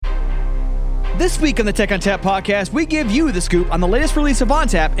This week on the Tech on Tap podcast, we give you the scoop on the latest release of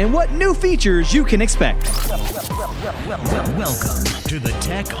ONTAP and what new features you can expect. Welcome to the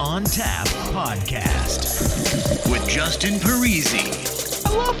Tech on Tap podcast with Justin Parisi.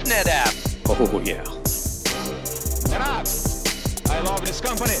 I love NetApp. Oh, yeah. NetApp. I love this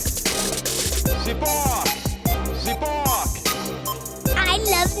company. Support. I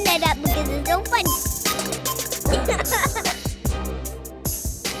love NetApp because it's so funny.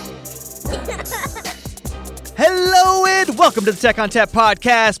 Hello and welcome to the Tech on Tap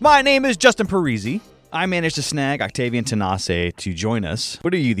podcast. My name is Justin Parisi. I managed to snag Octavian Tanase to join us.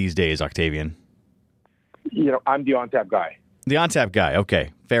 What are you these days, Octavian? I'm the ONTAP guy. The ONTAP guy.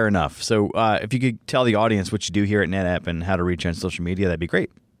 Okay, fair enough. So if you could tell the audience what you do here at NetApp and how to reach you on social media, that'd be great.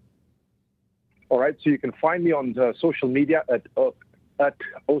 All right, so you can find me on social media at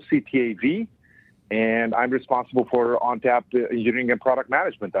OCTAV, and I'm responsible for ONTAP engineering and product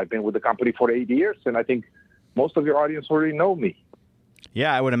management. I've been with the company for 8 years, and I think most of your audience already know me.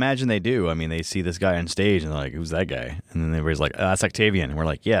 Yeah, I would imagine they do. I mean, they see this guy on stage and they're like, who's that guy? And then everybody's like, that's Octavian. And we're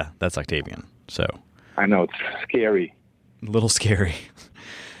like, yeah, that's Octavian. So I know, it's scary. A little scary.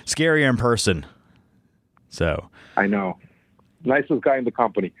 Scarier in person. So I know. Nicest guy in the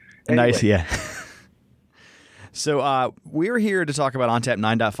company. Anyway. Nice, yeah. So we're here to talk about ONTAP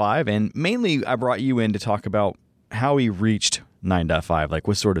 9.5, and mainly I brought you in to talk about how we reached 9.5, like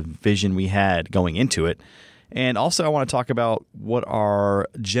what sort of vision we had going into it. And also I want to talk about what our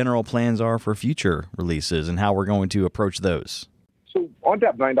general plans are for future releases and how we're going to approach those. So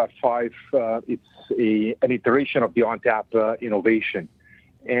ONTAP 9.5, it's an iteration of the ONTAP innovation.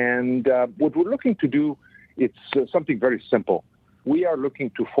 And what we're looking to do, it's something very simple. We are looking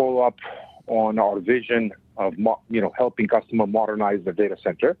to follow up on our vision of helping customer modernize their data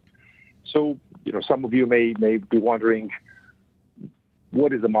center. So some of you may be wondering,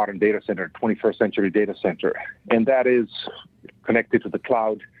 what is a modern data center, 21st century data center? And that is connected to the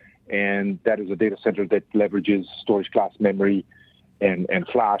cloud, and that is a data center that leverages storage class memory and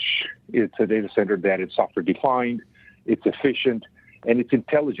flash. It's a data center that is software defined, it's efficient, and it's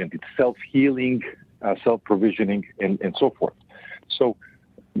intelligent. It's self-healing, self-provisioning, and so forth. So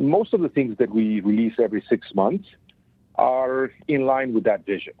most of the things that we release every 6 months are in line with that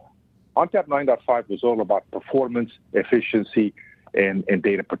vision. ONTAP 9.5 was all about performance, efficiency, and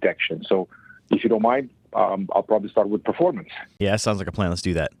data protection. So if you don't mind, I'll probably start with performance. Yeah, sounds like a plan. Let's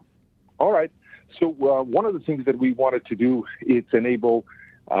do that. All right. So one of the things that we wanted to do is enable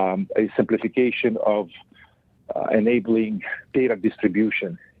a simplification of enabling data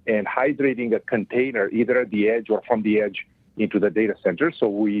distribution and hydrating a container either at the edge or from the edge into the data center. So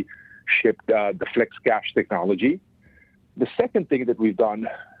we shipped the Flex Cache technology. The second thing that we've done,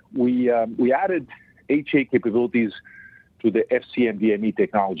 we added HA capabilities to the FCNVMe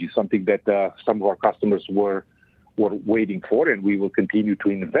technology, something that some of our customers were waiting for, and we will continue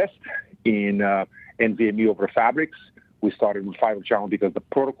to invest in NVMe over Fabrics. We started with Fibre Channel because the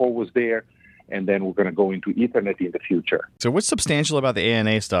protocol was there, and then we're going to go into Ethernet in the future. So what's substantial about the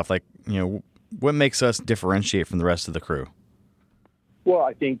ANA stuff? Like, what makes us differentiate from the rest of the crew? Well,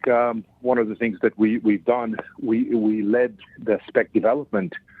 I think one of the things that we've done, we led the spec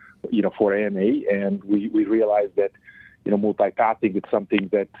development, for ANA, and we realized that multipathing is something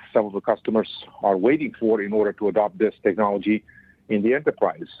that some of the customers are waiting for in order to adopt this technology in the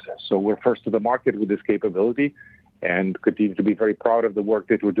enterprise. So we're first to the market with this capability and continue to be very proud of the work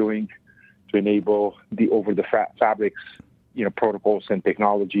that we're doing to enable the over-the-fabrics, protocols and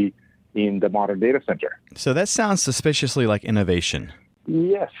technology in the modern data center. So that sounds suspiciously like innovation.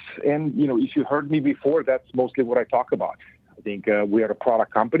 Yes. And, if you heard me before, that's mostly what I talk about. I think we are a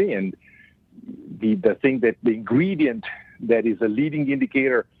product company, and the ingredient that is a leading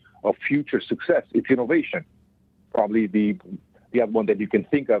indicator of future success, it's innovation. Probably the other one that you can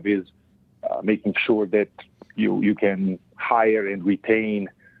think of is making sure that you can hire and retain,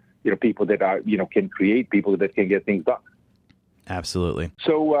 people that are, can create, people that can get things done. Absolutely.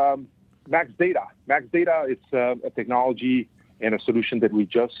 So Max Data. Max Data, it's a technology and a solution that we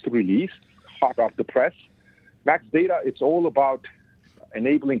just released, hot off the press. Max Data, it's all about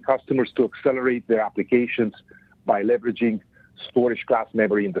enabling customers to accelerate their applications by leveraging storage class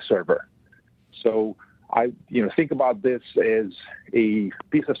memory in the server. So I think about this as a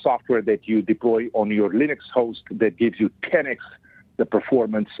piece of software that you deploy on your Linux host that gives you 10x the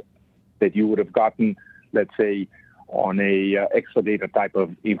performance that you would have gotten, let's say, on a Exadata type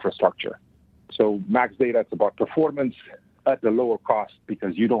of infrastructure. So Max Data, it's about performance at a lower cost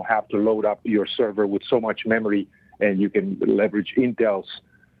because you don't have to load up your server with so much memory, and you can leverage Intel's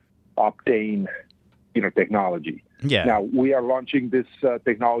Optane technology. Yeah. Now, we are launching this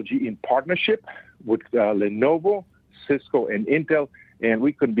technology in partnership with Lenovo, Cisco, and Intel, and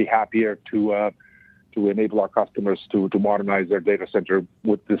we couldn't be happier to enable our customers to modernize their data center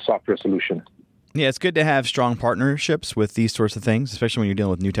with this software solution. Yeah, it's good to have strong partnerships with these sorts of things, especially when you're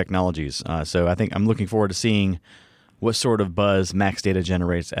dealing with new technologies. So I think I'm looking forward to seeing what sort of buzz Max Data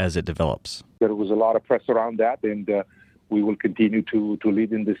generates as it develops. There was a lot of press around that, and we will continue to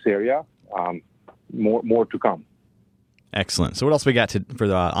lead in this area. More to come. Excellent. So what else we got for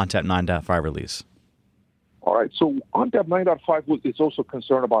the ONTAP 9.5 release? All right. So ONTAP 9.5 is also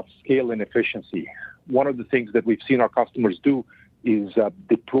concerned about scale and efficiency. One of the things that we've seen our customers do is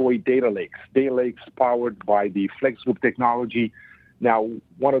deploy data lakes powered by the FlexGroup technology. Now,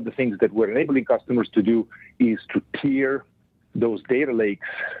 one of the things that we're enabling customers to do is to tier those data lakes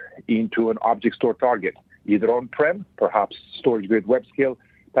into an object store target, either on-prem, perhaps storage-grade web scale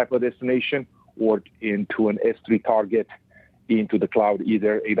type of destination, or into an S3 target into the cloud,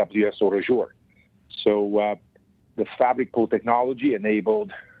 either AWS or Azure. So the Fabric Pool technology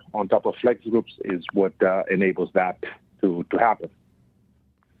enabled on top of FlexGroups is what enables that to happen.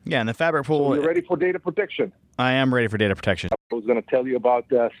 Yeah, and the Fabric Pool... So you're ready for data protection? I am ready for data protection. I was going to tell you about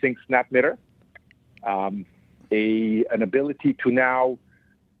Sync SnapMirror, an ability to now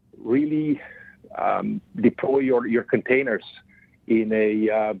really deploy your containers in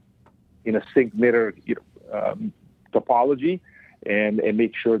a Sync Mirror topology and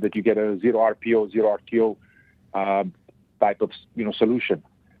make sure that you get a zero RPO, zero RTO type of solution.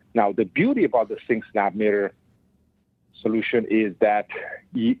 Now, the beauty about the Sync SnapMirror solution is that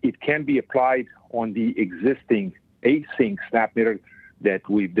it can be applied on the existing async SnapMirror that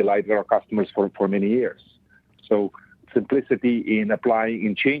we've delighted our customers for many years. So simplicity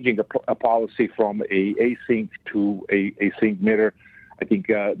in changing a policy from a async to a sync mirror. I think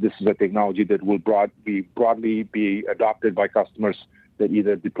this is a technology that will broadly be adopted by customers that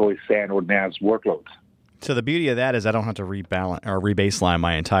either deploy SAN or NAS workloads. So the beauty of that is I don't have to rebalance or rebaseline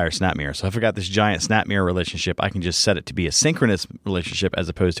my entire SnapMirror. So if I've got this giant SnapMirror relationship, I can just set it to be a synchronous relationship as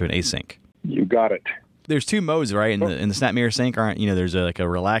opposed to an async. You got it. There's two modes, right? In the SnapMirror sync, there's like a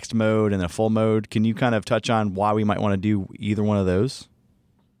relaxed mode and a full mode. Can you kind of touch on why we might want to do either one of those?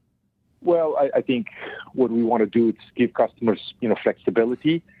 Well, I think what we want to do is give customers,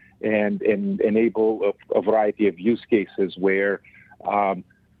 flexibility and enable a variety of use cases where,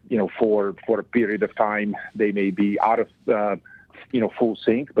 for a period of time they may be out of, full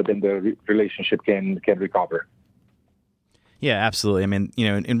sync, but then the relationship can recover. Yeah, absolutely. I mean,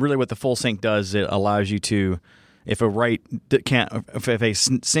 and really what the full sync does, it allows you to, if a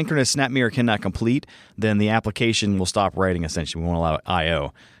synchronous SnapMirror cannot complete, then the application will stop writing, essentially. We won't allow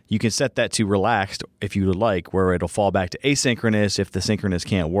I/O. You can set that to relaxed if you would like, where it'll fall back to asynchronous if the synchronous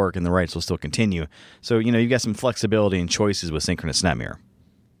can't work and the writes will still continue. So, you've got some flexibility and choices with synchronous SnapMirror.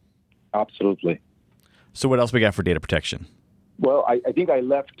 Absolutely. So what else we got for data protection? Well, I think I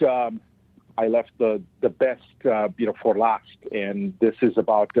left the best for last, and this is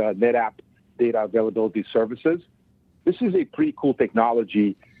about NetApp Data Availability Services. This is a pretty cool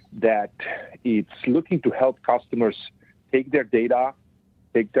technology that it's looking to help customers take their data,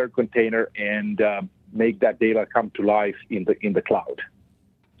 take their container, and make that data come to life in the cloud.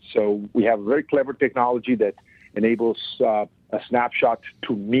 So we have a very clever technology that enables a snapshot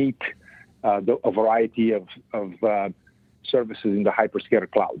to meet a variety of services in the hyperscaler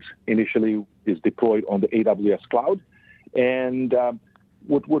clouds. Initially, is deployed on the AWS cloud, and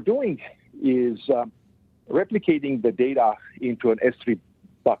what we're doing is replicating the data into an S3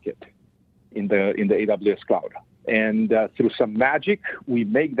 bucket in the AWS cloud. And through some magic, we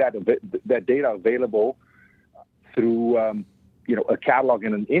make that data available through a catalog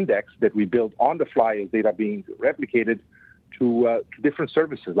and an index that we build on the fly as data being replicated to different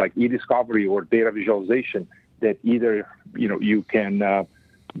services like eDiscovery or data visualization that either you can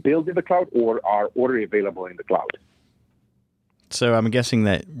build in the cloud or are already available in the cloud. So I'm guessing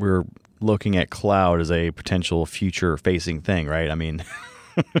that we're looking at cloud as a potential future-facing thing, right? I mean,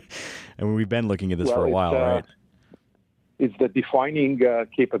 and we've been looking at this for a while, right? It's the defining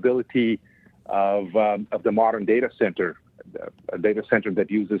capability of the modern data center, a data center that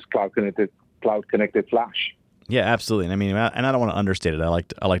uses cloud-connected flash. Yeah, absolutely. And I mean, and I don't want to understate it. I like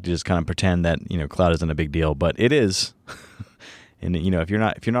to just kind of pretend that cloud isn't a big deal, but it is. And if you're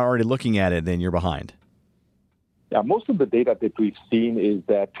not already looking at it, then you're behind. Yeah, most of the data that we've seen is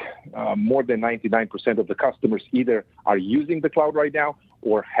that more than 99% of the customers either are using the cloud right now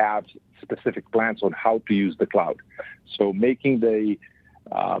or have specific plans on how to use the cloud. So making the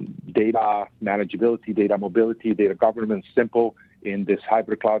data manageability, data mobility, data governance simple in this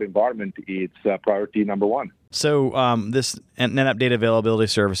hybrid cloud environment, it's priority number one. So this NetApp Data Availability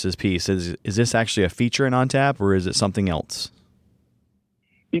Services piece, is this actually a feature in ONTAP, or is it something else?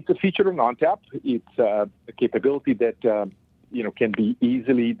 It's a feature in ONTAP. It's a capability that can be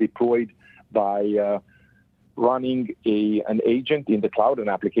easily deployed by running an agent in the cloud, an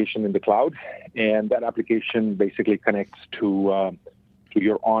application in the cloud, and that application basically connects to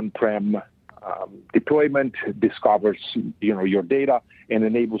your on-prem deployment, discovers your data, and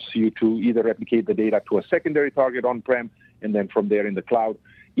enables you to either replicate the data to a secondary target on-prem, and then from there in the cloud.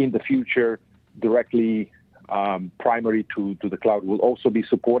 In the future, directly primary to the cloud will also be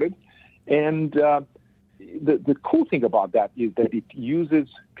supported. And the cool thing about that is that it uses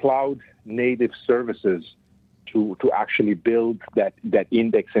cloud-native services to actually build that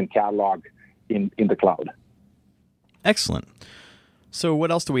index and catalog in the cloud. Excellent. So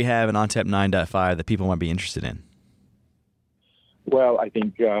what else do we have in ONTAP 9.5 that people might be interested in? Well, I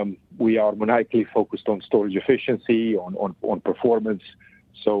think we are maniacally focused on storage efficiency, on performance.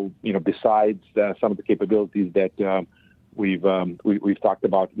 So, besides some of the capabilities that we've talked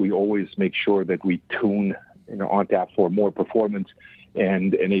about, we always make sure that we tune ONTAP for more performance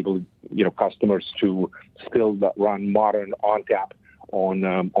and enable customers to still run modern ONTAP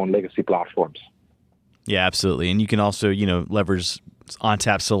on legacy platforms. Yeah, absolutely. And you can also leverage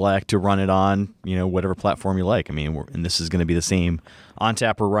ONTAP Select to run it on whatever platform you like. I mean, and this is going to be the same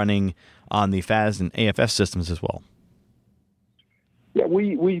ONTAP we're running on the FAS and AFS systems as well. Yeah,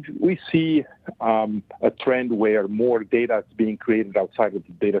 we see a trend where more data is being created outside of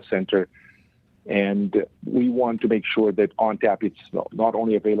the data center, and we want to make sure that ONTAP is not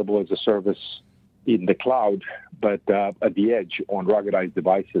only available as a service in the cloud, but at the edge on ruggedized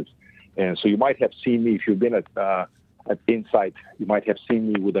devices. And so you might have seen me, if you've been at Insight, you might have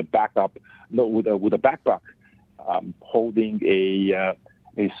seen me with a backpack holding a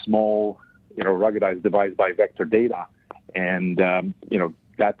small ruggedized device by Vector Data. And,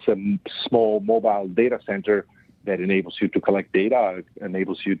 that's a small mobile data center that enables you to collect data,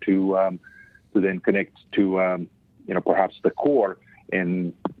 enables you to then connect to, perhaps the core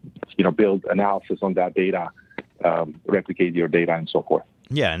and, build analysis on that data, replicate your data and so forth.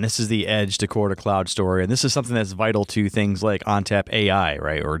 Yeah, and this is the edge to core to cloud story. And this is something that's vital to things like ONTAP AI,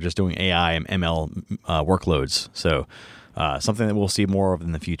 right? Or just doing AI and ML workloads. So something that we'll see more of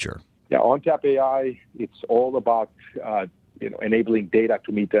in the future. Yeah, ONTAP AI, it's all about enabling data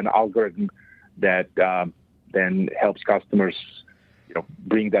to meet an algorithm that then helps customers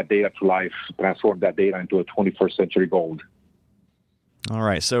bring that data to life, transform that data into a 21st century gold. All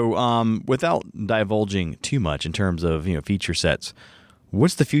right. So without divulging too much in terms of feature sets,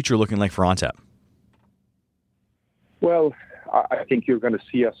 what's the future looking like for ONTAP? Well, I think you're going to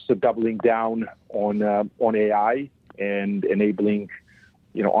see us doubling down on AI and enabling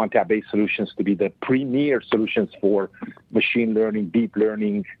ONTAP-based solutions to be the premier solutions for machine learning, deep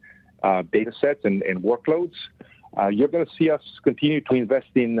learning data sets and workloads. You're going to see us continue to invest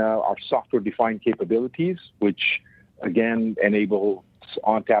in our software-defined capabilities, which, again, enables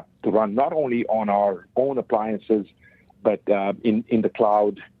ONTAP to run not only on our own appliances, but in the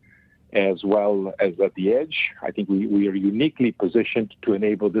cloud as well as at the edge. I think we are uniquely positioned to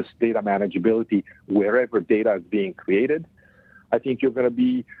enable this data manageability wherever data is being created. I think you're going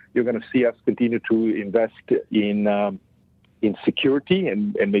to see us continue to invest in security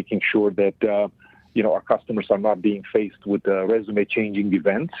and making sure that our customers are not being faced with resume-changing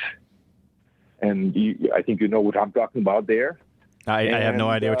events. And I think you know what I'm talking about there. I have no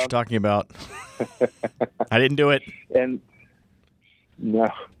idea what you're talking about. I didn't do it. And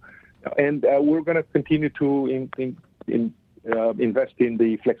we're going to continue to invest in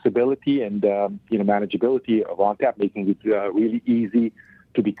the flexibility and manageability of ONTAP, making it really easy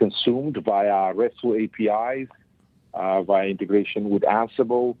to be consumed via RESTful APIs, via integration with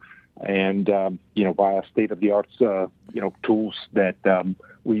Ansible, and via state-of-the-art tools that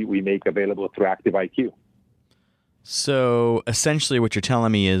we make available through ActiveIQ. So essentially, what you're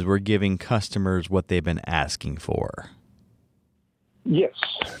telling me is we're giving customers what they've been asking for. Yes,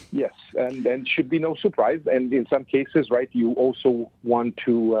 and should be no surprise. And in some cases, right, you also want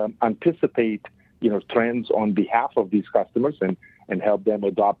to anticipate, trends on behalf of these customers and help them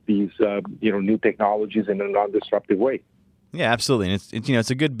adopt these, new technologies in a non-disruptive way. Yeah, absolutely. And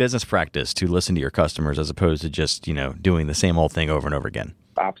it's a good business practice to listen to your customers as opposed to just, doing the same old thing over and over again.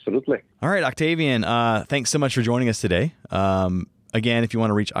 Absolutely. All right, Octavian, thanks so much for joining us today. Again, if you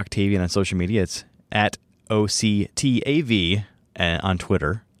want to reach Octavian on social media, it's at OCTAV on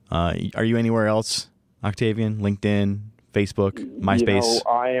Twitter. Are you anywhere else, Octavian? LinkedIn, Facebook, MySpace?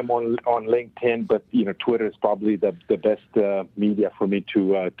 I am on LinkedIn, but Twitter is probably the best media for me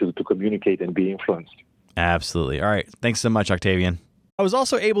to communicate and be influenced. Absolutely. All right. Thanks so much, Octavian. I was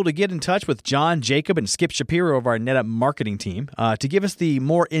also able to get in touch with John Jacob and Skip Shapiro of our NetApp marketing team to give us the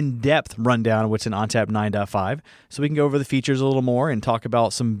more in-depth rundown of what's in ONTAP 9.5, so we can go over the features a little more and talk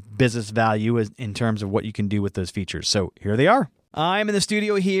about some business value in terms of what you can do with those features. So here they are. I'm in the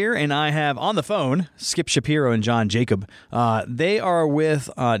studio here, and I have on the phone Skip Shapiro and John Jacob. They are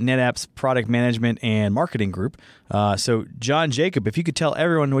with NetApp's product management and marketing group. So, John Jacob, if you could tell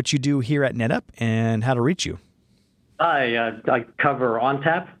everyone what you do here at NetApp and how to reach you. Hi, I cover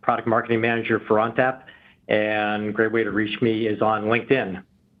ONTAP, product marketing manager for ONTAP, and a great way to reach me is on LinkedIn.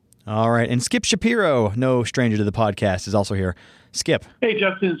 All right, and Skip Shapiro, no stranger to the podcast, is also here. Skip. Hey,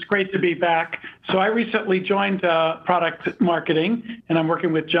 Justin, it's great to be back. So I recently joined product marketing, and I'm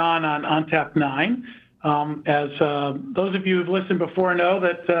working with John on ONTAP 9. As those of you who've listened before know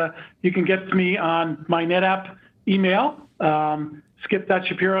that you can get to me on my NetApp email,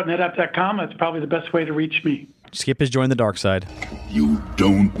 skip.shapiro@netapp.com. That's probably the best way to reach me. Skip has joined the dark side. You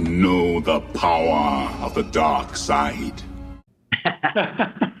don't know the power of the dark side.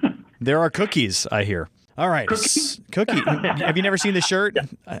 There are cookies, I hear. All right. Cookie. Have you never seen the shirt?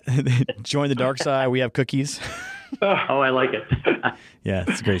 Join the dark side. We have cookies. Oh, I like it. Yeah,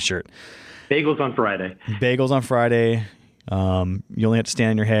 it's a great shirt. Bagels on Friday. Bagels on Friday. You only have to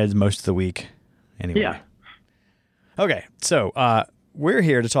stand on your heads most of the week. Anyway. Yeah. Okay, so we're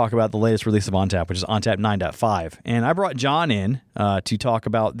here to talk about the latest release of ONTAP, which is ONTAP 9.5. And I brought John in to talk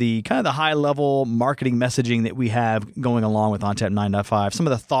about the kind of the high-level marketing messaging that we have going along with ONTAP 9.5, some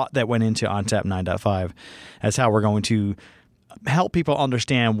of the thought that went into ONTAP 9.5 as how we're going to help people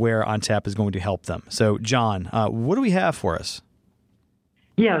understand where ONTAP is going to help them. So, John, what do we have for us?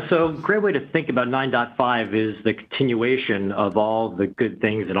 Yeah, so a great way to think about 9.5 is the continuation of all the good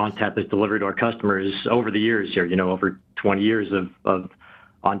things that ONTAP has delivered to our customers over the years here, over 20 years of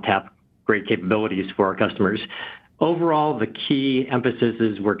ONTAP great capabilities for our customers. Overall, the key emphasis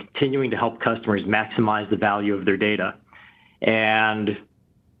is we're continuing to help customers maximize the value of their data. And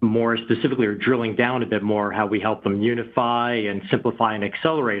more specifically, we're drilling down a bit more how we help them unify and simplify and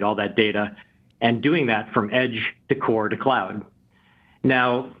accelerate all that data, and doing that from edge to core to cloud.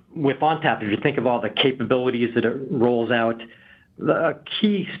 Now, with ONTAP, if you think of all the capabilities that it rolls out, the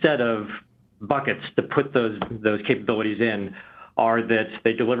key set of buckets to put those capabilities in are that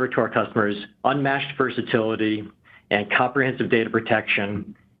they deliver to our customers unmatched versatility and comprehensive data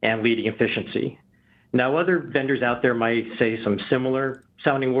protection and leading efficiency. Now, other vendors out there might say some similar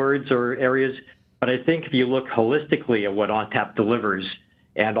sounding words or areas, but I think if you look holistically at what ONTAP delivers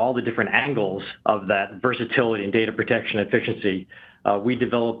and all the different angles of that versatility and data protection efficiency, we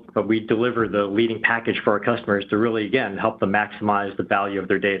deliver the leading package for our customers to really, again, help them maximize the value of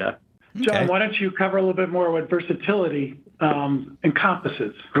their data. John, why don't you cover a little bit more what versatility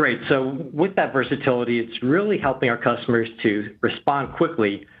encompasses? Great. So with that versatility, it's really helping our customers to respond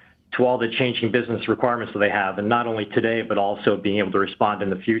quickly to all the changing business requirements that they have, and not only today, but also being able to respond in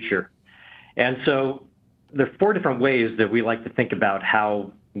the future. And so there are 4 different ways that we like to think about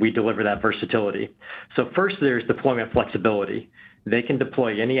how we deliver that versatility. So first, there's deployment flexibility. They can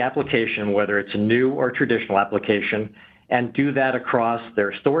deploy any application, whether it's a new or traditional application, and do that across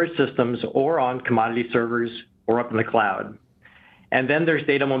their storage systems or on commodity servers or up in the cloud. And then there's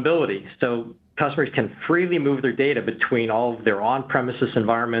data mobility. So customers can freely move their data between all of their on-premises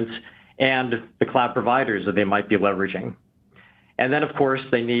environments and the cloud providers that they might be leveraging. And then, of course,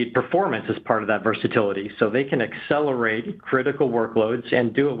 they need performance as part of that versatility. So they can accelerate critical workloads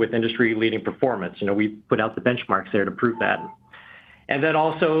and do it with industry-leading performance. We put out the benchmarks there to prove that. And then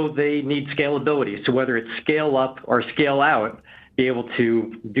also they need scalability. So whether it's scale up or scale out, be able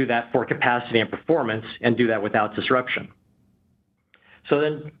to do that for capacity and performance and do that without disruption. So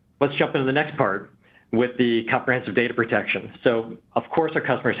then let's jump into the next part with the comprehensive data protection. So of course our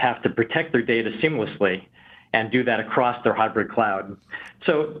customers have to protect their data seamlessly and do that across their hybrid cloud.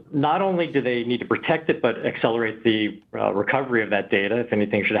 So not only do they need to protect it, but accelerate the recovery of that data if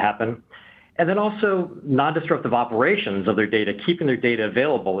anything should happen. And then also non-disruptive operations of their data, keeping their data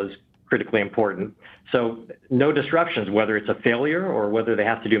available is critically important. So no disruptions, whether it's a failure or whether they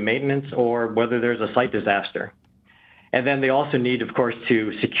have to do maintenance or whether there's a site disaster. And then they also need, of course,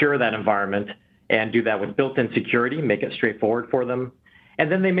 to secure that environment and do that with built-in security, make it straightforward for them.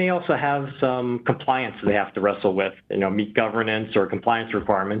 And then they may also have some compliance they have to wrestle with, meet governance or compliance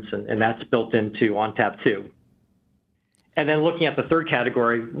requirements, and that's built into ONTAP 2. And then looking at the third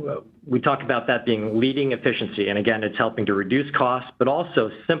category, we talk about that being leading efficiency. And again, it's helping to reduce costs, but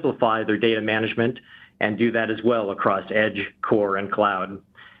also simplify their data management and do that as well across edge, core, and cloud.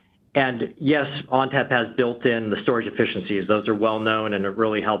 And yes, ONTAP has built in the storage efficiencies. Those are well known, and it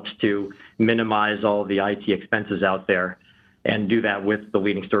really helps to minimize all the IT expenses out there and do that with the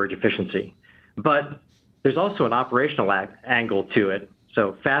leading storage efficiency. But there's also an operational angle to it.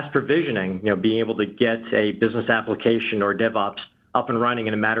 So fast provisioning, being able to get a business application or DevOps up and running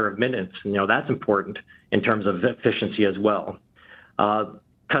in a matter of minutes, that's important in terms of efficiency as well.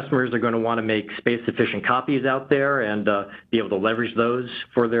 Customers are going to want to make space-efficient copies out there and be able to leverage those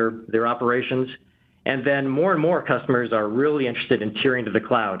for their operations. And then more and more customers are really interested in tiering to the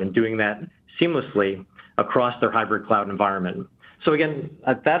cloud and doing that seamlessly across their hybrid cloud environment. So again,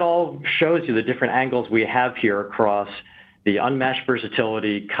 that all shows you the different angles we have here across the unmatched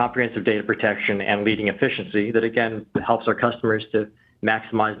versatility, comprehensive data protection, and leading efficiency that, again, helps our customers to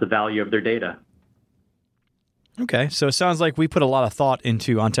maximize the value of their data. Okay, so it sounds like we put a lot of thought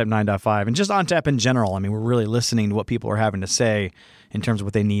into ONTAP 9.5 and just ONTAP in general. I mean, we're really listening to what people are having to say in terms of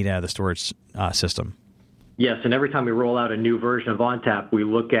what they need out of the storage system. Yes, and every time we roll out a new version of ONTAP, we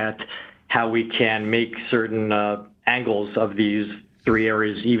look at how we can make certain angles of these three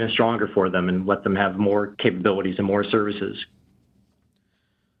areas even stronger for them and let them have more capabilities and more services.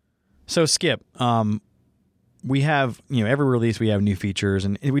 So Skip, we have, every release we have new features,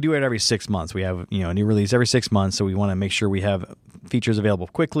 and we do it every 6 months. We have, a new release every 6 months, so we want to make sure we have features available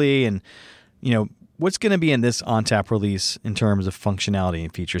quickly. And, what's going to be in this ONTAP release in terms of functionality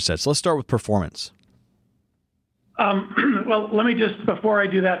and feature sets? So let's start with performance. Well, let me just, before I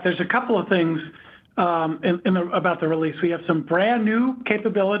do that, there's a couple of things about the release. We have some brand new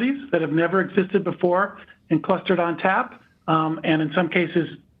capabilities that have never existed before in clustered ONTAP, and in some cases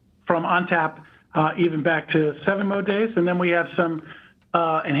from ONTAP even back to 7-mode days. And then we have some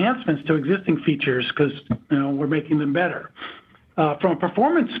enhancements to existing features because we're making them better. From a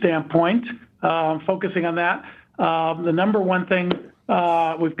performance standpoint, focusing on that, the number one thing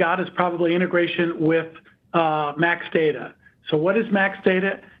we've got is probably integration with Max Data. So what is Max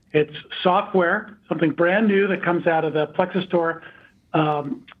Data? It's software, something brand new that comes out of the Plexistor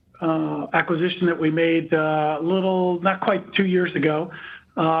acquisition that we made not quite 2 years ago.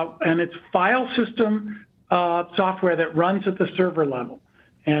 And it's file system software that runs at the server level.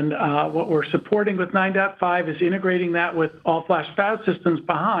 And what we're supporting with 9.5 is integrating that with all-flash file systems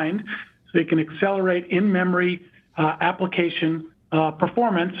behind so you can accelerate in-memory application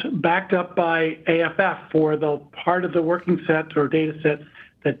performance backed up by AFF for the part of the working set or data set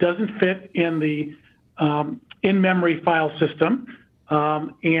that doesn't fit in the in-memory file system,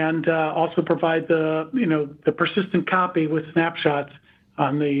 and also provide the persistent copy with snapshots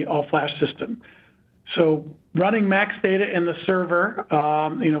on the all-flash system. So running Max Data in the server,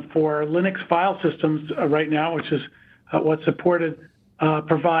 for Linux file systems right now, which is what's supported,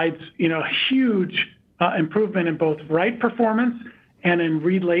 provides a huge improvement in both write performance and in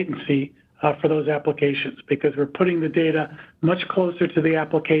read latency for those applications, because we're putting the data much closer to the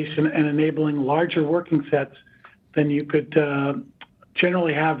application and enabling larger working sets than you could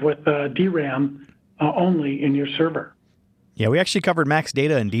generally have with DRAM only in your server. Yeah, we actually covered Max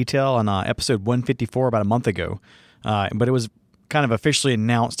Data in detail on episode 154 about a month ago, but it was kind of officially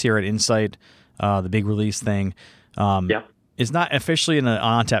announced here at Insight, the big release thing. Yeah. It's not officially an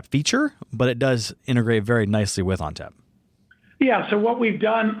ONTAP feature, but it does integrate very nicely with ONTAP. Yeah, so what we've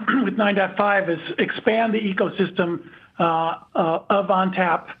done with 9.5 is expand the ecosystem of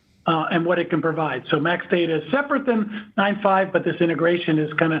ONTAP and what it can provide. So Max Data is separate than 9.5, but this integration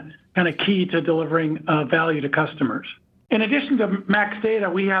is kind of key to delivering value to customers. In addition to Max Data,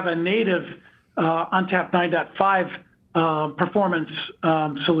 we have a native ONTAP 9.5 performance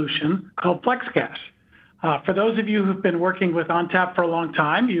solution called FlexCache. For those of you who've been working with ONTAP for a long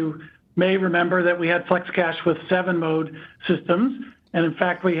time, you may remember that we had FlexCache with 7-mode systems. And in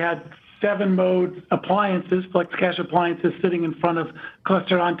fact, we had 7-mode appliances, FlexCache appliances, sitting in front of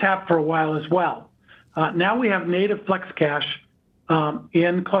clustered ONTAP for a while as well. Now we have native FlexCache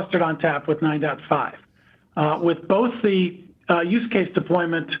in clustered ONTAP with 9.5. With both the use case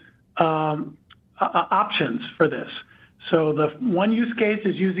deployment options for this. So the one use case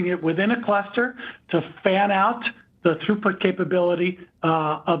is using it within a cluster to fan out the throughput capability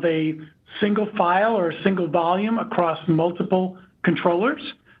of a single file or a single volume across multiple controllers.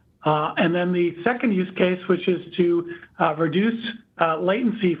 And then the second use case, which is to reduce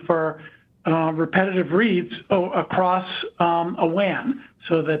latency for repetitive reads across a WAN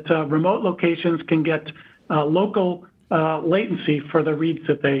so that remote locations can get local latency for the reads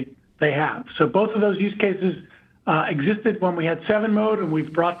that they have. So both of those use cases existed when we had 7-mode, and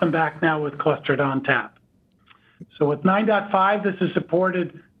we've brought them back now with clustered ONTAP. So with 9.5, this is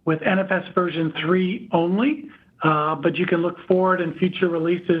supported with NFS version 3 only, but you can look forward in future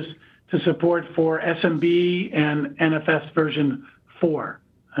releases to support for SMB and NFS version 4.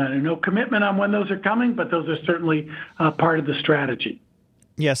 No commitment on when those are coming, but those are certainly part of the strategy.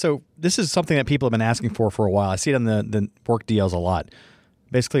 Yeah, so this is something that people have been asking for a while. I see it on the work deals a lot.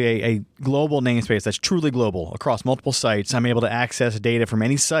 Basically, a global namespace that's truly global across multiple sites. I'm able to access data from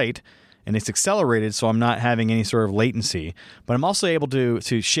any site, and it's accelerated, so I'm not having any sort of latency. But I'm also able to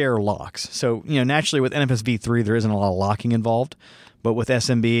share locks. So, naturally with NFS v3, there isn't a lot of locking involved. But with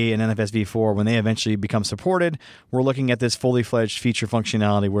SMB and NFS v4, when they eventually become supported, we're looking at this fully fledged feature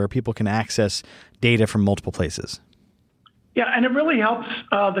functionality where people can access data from multiple places. Yeah, and it really helps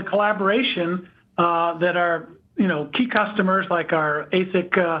the collaboration that our key customers, like our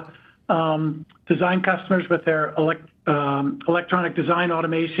ASIC design customers with their electronic design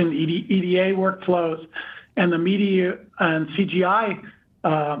automation, EDA workflows, and the media and CGI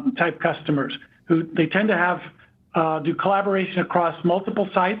type customers, who they tend to have do collaboration across multiple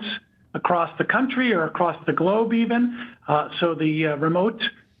sites across the country or across the globe even. So the remote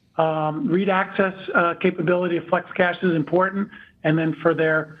read access capability of FlexCache is important. And then for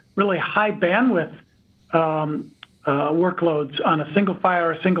their really high bandwidth workloads on a single file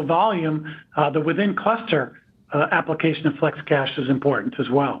or a single volume, the within cluster application of FlexCache is important as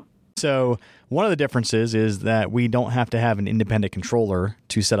well. So one of the differences is that we don't have to have an independent controller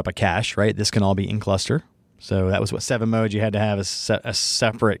to set up a cache, right? This can all be in cluster. So that was what 7 mode, you had to have a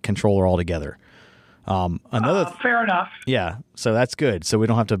separate controller altogether. Fair enough. Yeah, so that's good. So we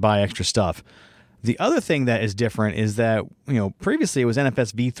don't have to buy extra stuff. The other thing that is different is that, previously it was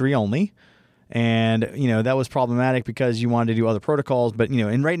NFS v3 only. And, that was problematic because you wanted to do other protocols. But,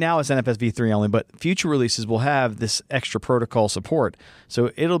 and right now it's NFS v3 only, but future releases will have this extra protocol support. So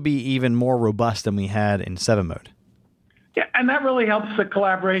it'll be even more robust than we had in 7 mode. Yeah, and that really helps the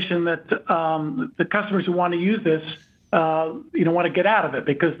collaboration that the customers who want to use this, want to get out of it,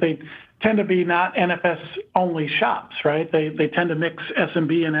 because they tend to be not NFS-only shops, right? They tend to mix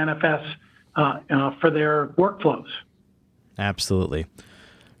SMB and NFS for their workflows. Absolutely.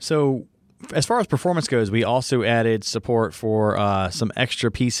 So as far as performance goes, we also added support for some extra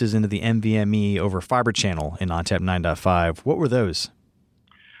pieces into the NVMe over Fibre Channel in ONTAP 9.5. What were those?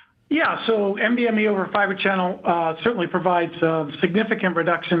 Yeah, so NVMe over Fibre Channel certainly provides significant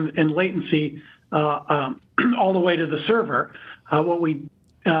reduction in latency all the way to the server. We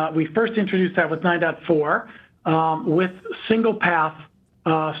first introduced that with 9.4 with single path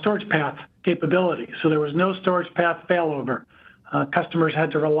storage path capability. So there was no storage path failover. Customers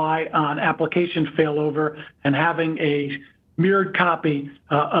had to rely on application failover and having a mirrored copy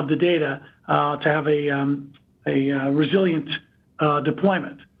of the data to have a resilient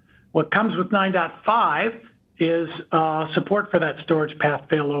deployment. What comes with 9.5 is support for that storage path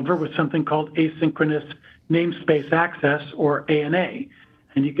failover with something called asynchronous namespace access, or ANA.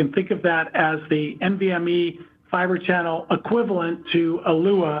 And you can think of that as the NVMe Fibre Channel equivalent to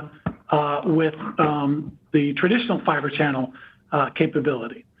ALUA with the traditional Fibre Channel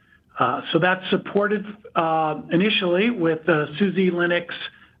capability. So that's supported initially with SUSE Linux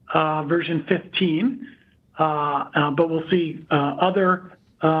version 15, but we'll see other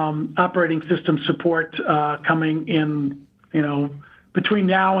operating system support coming in, between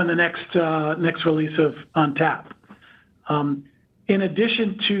now and the next release of ONTAP. In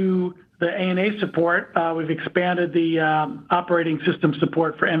addition to the ANA support, we've expanded the operating system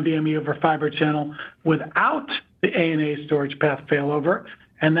support for NVMe over Fibre Channel without the ANA storage path failover,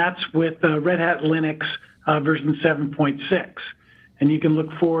 and that's with Red Hat Linux version 7.6. And you can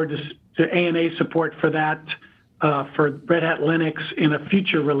look forward to ANA support for that for Red Hat Linux in a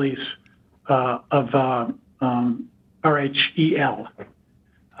future release of RHEL.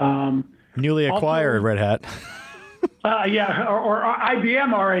 Newly acquired also, Red Hat. Yeah, or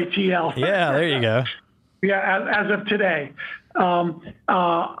IBM RHEL. Yeah, there you go. Yeah, as of today.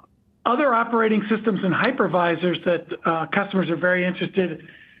 Other operating systems and hypervisors that customers are very interested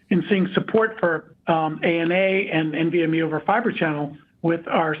in seeing support for ANA and NVMe over Fibre Channel with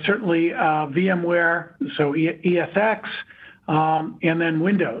are certainly VMware, so ESX, and then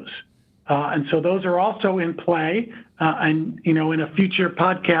Windows. And so those are also in play. And, in a future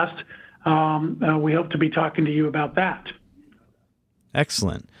podcast, we hope to be talking to you about that.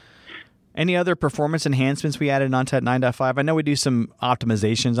 Excellent. Any other performance enhancements we added in ONTAP 9.5? I know we do some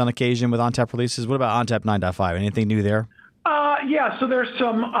optimizations on occasion with ONTAP releases. What about ONTAP 9.5? Anything new there? Yeah, so there's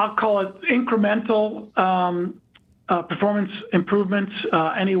some, I'll call it incremental performance improvements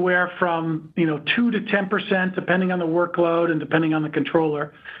anywhere from 2 to 10%, depending on the workload and depending on the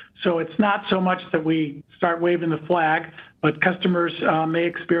controller. So it's not so much that we start waving the flag, but customers may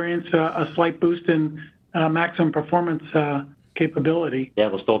experience a slight boost in maximum performance capability. Yeah,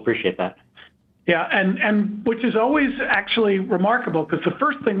 we'll still appreciate that. Yeah, and which is always actually remarkable, because the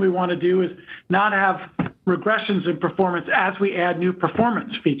first thing we want to do is not have regressions in performance as we add new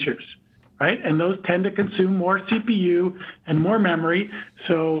performance features, right? And those tend to consume more CPU and more memory.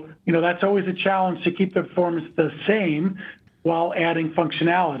 So, that's always a challenge to keep the performance the same while adding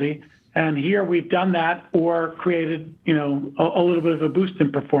functionality. And here we've done that or created, a little bit of a boost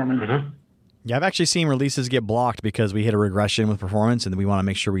in performance. Mm-hmm. Yeah, I've actually seen releases get blocked because we hit a regression with performance, and we want to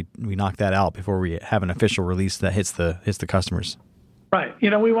make sure we knock that out before we have an official release that hits the customers. Right.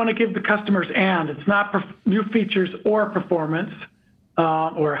 We want to give the customers it's not new features or performance,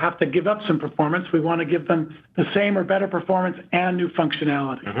 or have to give up some performance. We want to give them the same or better performance and new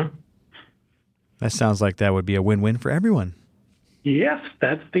functionality. Mm-hmm. That sounds like that would be a win-win for everyone. Yes,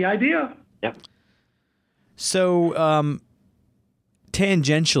 that's the idea. Yep. So,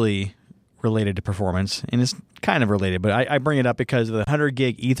 tangentially related to performance, and it's kind of related, but I bring it up because of the 100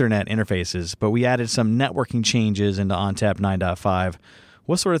 gig Ethernet interfaces, but we added some networking changes into ONTAP 9.5.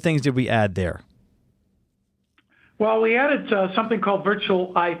 What sort of things did we add there? Well, we added something called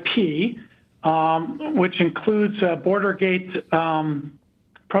virtual IP, which includes border gate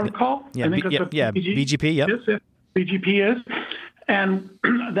protocol. Yeah, I think that's what BGP, yep. BGP is. And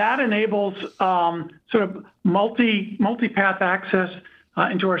that enables sort of multi-path access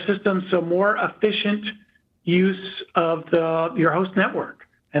into our system, so more efficient use of your host network.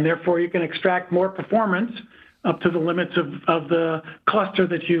 And therefore, you can extract more performance up to the limits of the cluster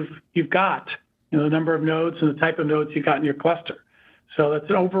that you've got, the number of nodes and the type of nodes you got in your cluster. So that's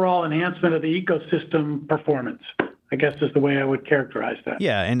an overall enhancement of the ecosystem performance, I guess is the way I would characterize that.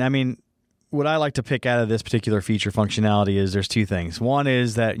 Yeah, and I mean, what I like to pick out of this particular feature functionality is there's two things. One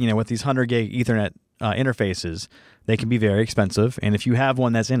is that, with these 100 gig Ethernet interfaces, they can be very expensive. And if you have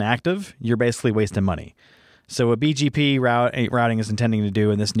one that's inactive, you're basically wasting money. So what BGP routing is intending to do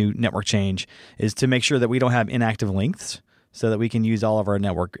in this new network change is to make sure that we don't have inactive links so that we can use all of our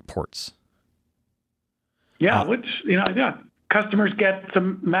network ports. Yeah, which, customers get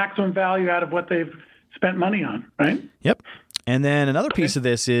some maximum value out of what they've spent money on, right? Yep. And then another piece of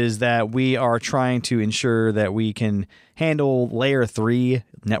this is that we are trying to ensure that we can handle layer 3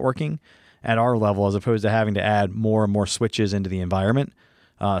 networking at our level as opposed to having to add more and more switches into the environment.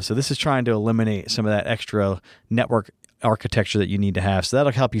 So this is trying to eliminate some of that extra network architecture that you need to have. So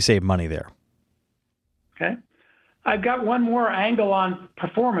that'll help you save money there. Okay. I've got one more angle on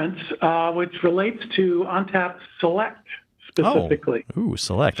performance, which relates to ONTAP Select specifically. Oh,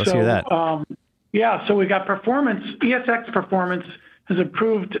 Select. Let's hear that. So we got performance. ESX performance has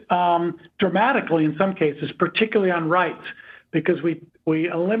improved dramatically in some cases, particularly on writes, because we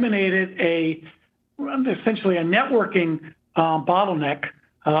eliminated essentially a networking bottleneck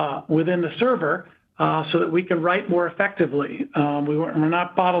within the server so that we can write more effectively. We're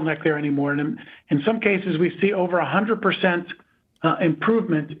not bottlenecked there anymore. And in some cases, we see over 100%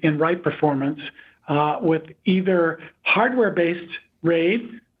 improvement in write performance with either hardware-based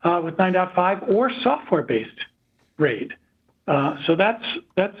RAID with 9.5 or software-based RAID. So that's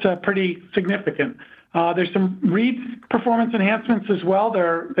pretty significant. There's some read performance enhancements as well.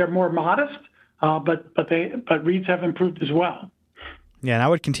 They're more modest, but reads have improved as well. Yeah, and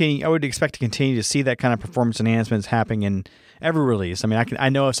I would expect to continue to see that kind of performance enhancements happening in every release. I mean, I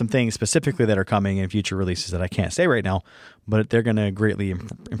know of some things specifically that are coming in future releases that I can't say right now, but they're going to greatly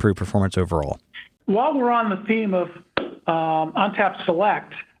improve performance overall. While we're on the theme of ONTAP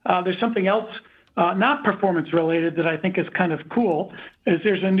Select, there's something else not performance related that I think is kind of cool. Is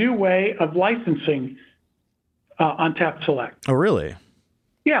there's a new way of licensing ONTAP Select. Oh, really?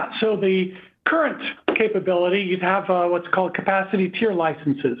 Yeah. So the current capability, you'd have what's called capacity tier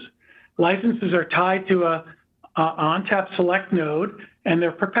licenses. Licenses are tied to a ONTAP Select node, and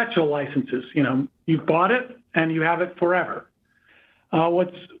they're perpetual licenses. You've bought it and you have it forever.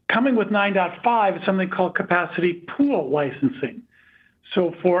 What's coming with 9.5 is something called capacity pool licensing.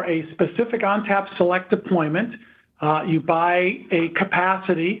 So for a specific ONTAP Select deployment, you buy a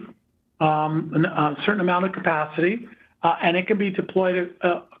capacity, a certain amount of capacity, and it can be deployed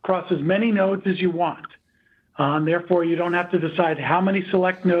across as many nodes as you want. Therefore, you don't have to decide how many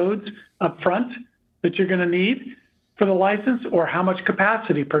Select nodes up front that you're going to need for the license or how much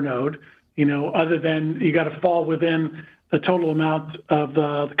capacity per node, other than you got to fall within the total amount of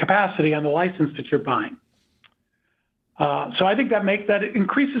the capacity on the license that you're buying. So I think that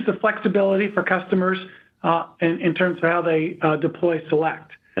increases the flexibility for customers in terms of how they deploy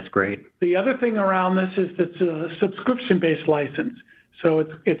Select. That's great. The other thing around this is it's a subscription-based license, so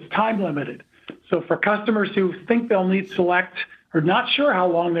it's time limited. So for customers who think they'll need Select or not sure how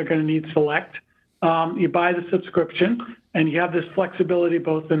long they're going to need Select, you buy the subscription, and you have this flexibility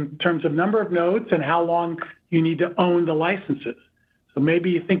both in terms of number of nodes and how long you need to own the licenses. So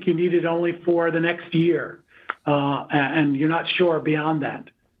maybe you think you need it only for the next year, and you're not sure beyond that.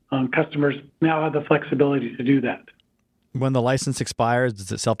 Customers now have the flexibility to do that. When the license expires,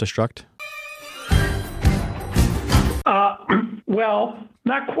 does it self-destruct? Well,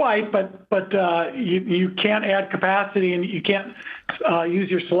 not quite, but you can't add capacity and you can't use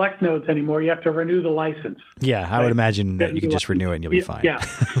your Select nodes anymore. You have to renew the license. Yeah, I would imagine that you can just renew it and you'll be fine. Yeah,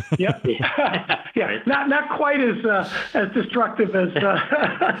 yeah. Not quite as destructive as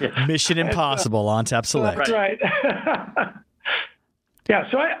Mission Impossible ONTAP Select. Right. Yeah,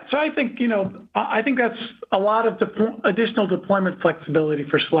 so I think I think that's a lot of additional deployment flexibility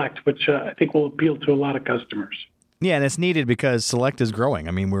for Select, which I think will appeal to a lot of customers. Yeah, and it's needed because Select is growing.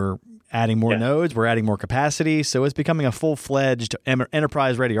 I mean, we're adding more nodes, we're adding more capacity, so it's becoming a full-fledged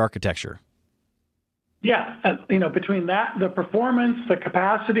enterprise-ready architecture. Yeah, between that, the performance, the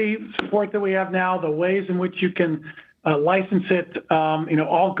capacity support that we have now, the ways in which you can license it,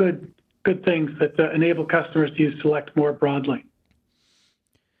 all good things that enable customers to use Select more broadly.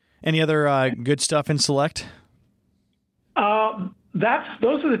 Any other good stuff in Select? Those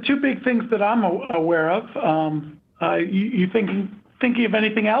are the two big things that I'm aware of. You thinking of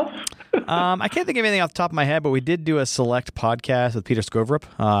anything else? I can't think of anything off the top of my head, but we did do a Select podcast with Peter Skovrup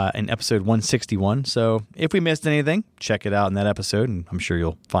in episode 161. So if we missed anything, check it out in that episode, and I'm sure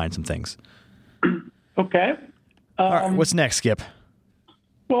you'll find some things. Okay. All right, what's next, Skip?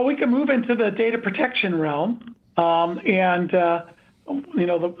 Well, we can move into the data protection realm, and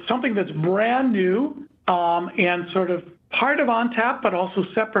something that's brand new and sort of part of ONTAP, but also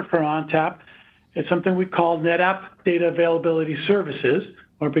separate from ONTAP, is something we call NetApp Data Availability Services,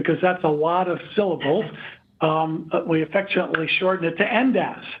 or because that's a lot of syllables, we affectionately shorten it to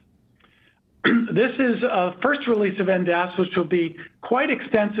NDAS. This is a first release of NDAS, which will be quite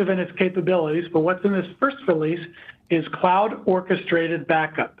extensive in its capabilities, but what's in this first release is cloud orchestrated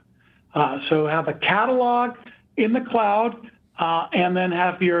backup. So have a catalog in the cloud, and then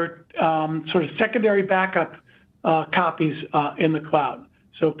have your sort of secondary backup copies in the cloud.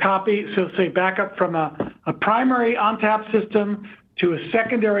 So say backup from a primary ONTAP system to a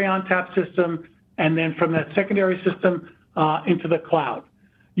secondary ONTAP system, and then from that secondary system into the cloud.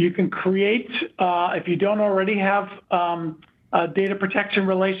 You can create, if you don't already have data protection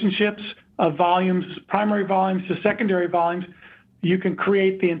relationships of volumes, primary volumes to secondary volumes, you can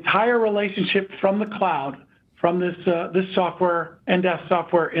create the entire relationship from the cloud, from this software, NDAS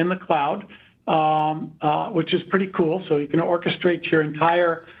software in the cloud, which is pretty cool. So you can orchestrate your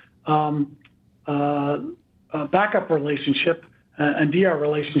entire backup relationship and DR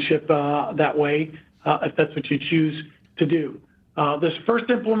relationship that way, if that's what you choose to do. This first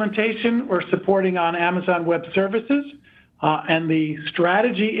implementation we're supporting on Amazon Web Services, and the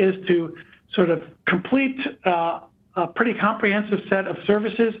strategy is to sort of complete a pretty comprehensive set of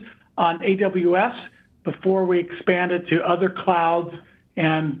services on AWS before we expand it to other clouds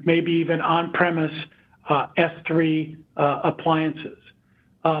and maybe even on-premise S3 appliances.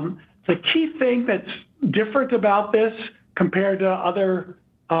 The key thing that's different about this compared to other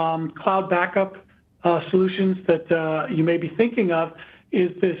cloud backup solutions that you may be thinking of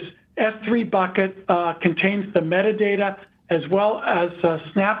is this S3 bucket contains the metadata as well as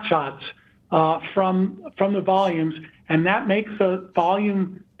snapshots from the volumes, and that makes the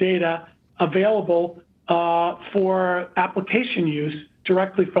volume data available for application use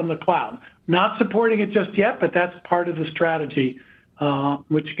directly from the cloud. Not supporting it just yet, but that's part of the strategy,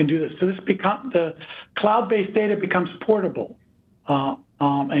 which you can do this. So the cloud-based data becomes portable,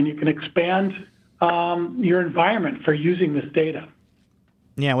 and you can expand your environment for using this data.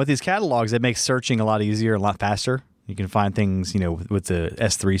 Yeah, with these catalogs, it makes searching a lot easier, a lot faster. You can find things, with the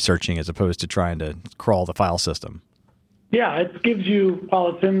S3 searching as opposed to trying to crawl the file system. Yeah, it gives you,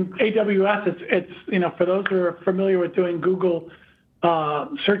 it's in AWS, it's for those who are familiar with doing Google,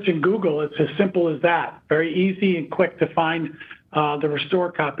 searching Google, it's as simple as that. Very easy and quick to find the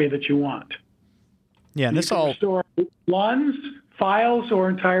restore copy that you want. Yeah, and this all restore ones, files, or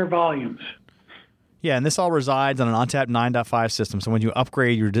entire volumes. Yeah, and this all resides on an ONTAP 9.5 system. So when you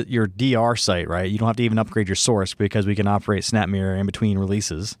upgrade your DR site, right, you don't have to even upgrade your source because we can operate SnapMirror in between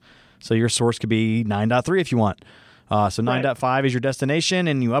releases. So your source could be 9.3 if you want. So 9.5 is your destination,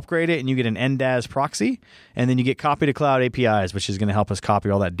 and you upgrade it, and you get an NDAS proxy, and then you get copy to cloud APIs, which is going to help us copy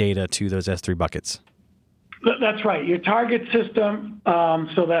all that data to those S3 buckets. That's right. Your target system,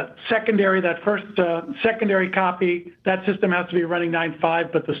 so that first secondary copy, that system has to be running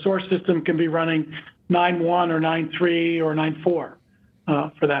 9.5, but the source system can be running 9.1 or 9.3 or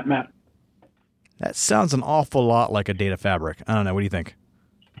 9.4 for that matter. That sounds an awful lot like a data fabric. I don't know. What do you think?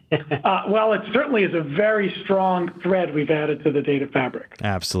 Well, it certainly is a very strong thread we've added to the data fabric.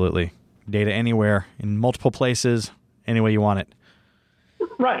 Absolutely. Data anywhere, in multiple places, any way you want it.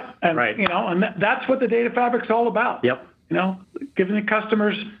 Right. And, and that's what the data fabric's all about. Yep. Giving the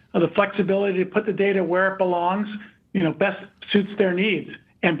customers the flexibility to put the data where it belongs, best suits their needs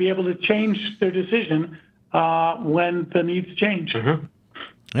and be able to change their decision when the needs change. Mm-hmm.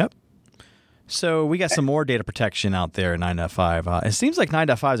 Yep. So we got some more data protection out there in 9.5. It seems like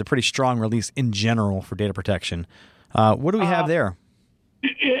 9.5 is a pretty strong release in general for data protection. What do we have there?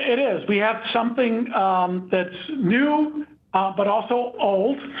 It is. We have something that's new, but also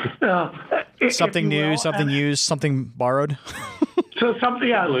old. Something new, something used, something borrowed. So something,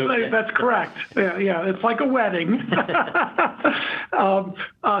 that's correct. Yeah, it's like a wedding.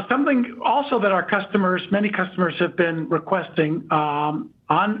 Something also that many customers have been requesting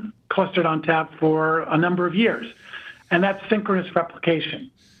on Clustered ONTAP for a number of years, and that's synchronous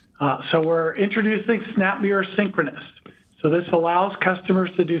replication. So we're introducing SnapMirror Synchronous. So this allows customers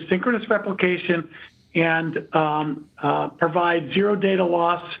to do synchronous replication and provide zero data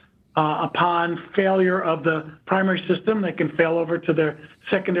loss upon failure of the primary system. They can fail over to their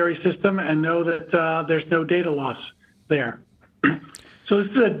secondary system and know that there's no data loss there. So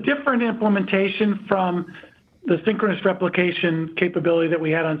this is a different implementation from the synchronous replication capability that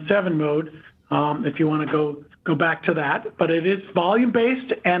we had on 7 mode, if you want to go back to that. But it is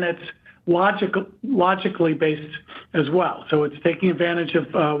volume-based and it's logically based as well. So it's taking advantage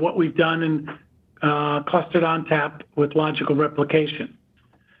of what we've done in Clustered ONTAP with logical replication.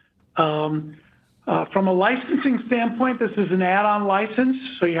 From a licensing standpoint, this is an add-on license,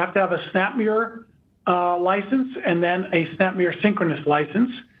 so you have to have a SnapMirror license and then a SnapMirror Synchronous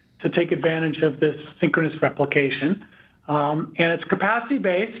license to take advantage of this synchronous replication. And it's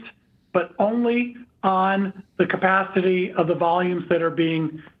capacity-based, but only on the capacity of the volumes that are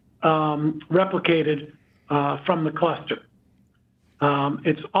being replicated from the cluster.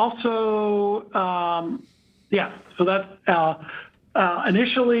 It's also, so that's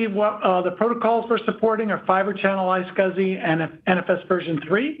initially what the protocols we're supporting are Fiber Channel iSCSI and NFS version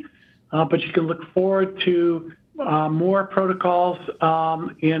 3, but you can look forward to more protocols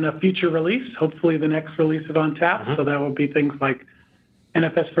in a future release, hopefully the next release of ONTAP. Mm-hmm. So that will be things like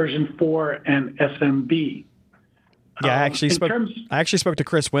NFS version 4 and SMB. Yeah, I actually spoke to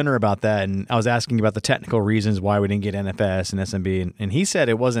Chris Winter about that, and I was asking about the technical reasons why we didn't get NFS and SMB, and he said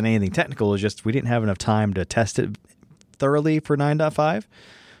it wasn't anything technical. It was just we didn't have enough time to test it thoroughly for 9.5.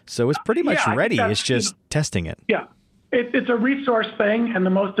 So it's pretty much ready. It's just testing it. Yeah, it's a resource thing, and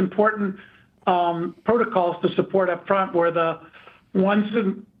the most important protocols to support up front were the ones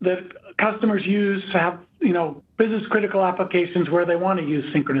that customers use to have, business critical applications where they want to use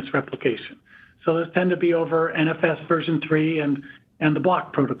synchronous replication. So those tend to be over NFS version 3 and the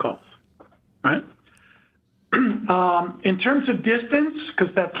block protocols, right? In terms of distance,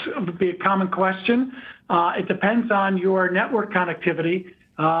 because that would be a common question, it depends on your network connectivity,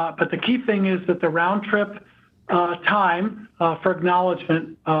 but the key thing is that the round trip time for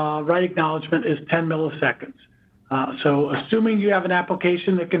acknowledgement, write acknowledgement is 10 milliseconds. So assuming you have an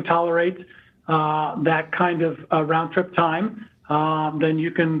application that can tolerate that kind of round trip time, then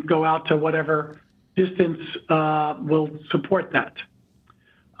you can go out to whatever distance will support that.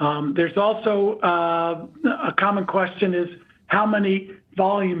 There's also a common question is how many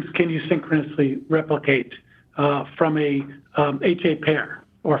volumes can you synchronously replicate from a HA pair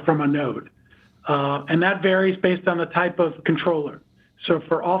or from a node? And that varies based on the type of controller. So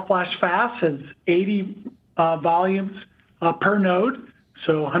for all flash fast, it's 80 volumes per node.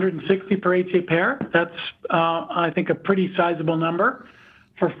 So 160 per HA pair. That's, I think, a pretty sizable number.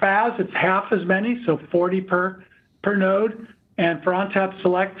 For FAS, it's half as many, so 40 per node. And for ONTAP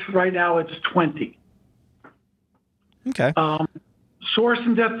Select, right now, it's 20. Okay. Source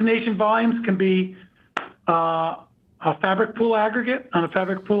and destination volumes can be a fabric pool aggregate on a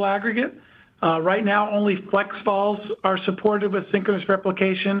fabric pool aggregate. Right now, only flex vols are supported with synchronous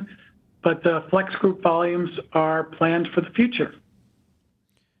replication, but the flex group volumes are planned for the future.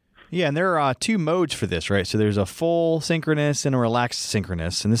 Yeah, and there are 2 modes for this, right? So there's a full synchronous and a relaxed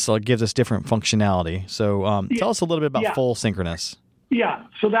synchronous, and this gives us different functionality. So tell us a little bit about full synchronous. Yeah,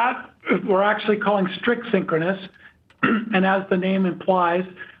 so that we're actually calling strict synchronous, and as the name implies,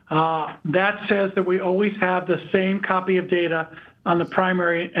 that says that we always have the same copy of data on the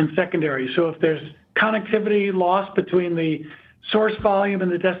primary and secondary. So if there's connectivity loss between the source volume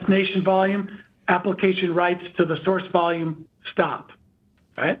and the destination volume, application writes to the source volume stop.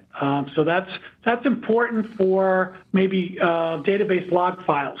 Right? So that's important for maybe database log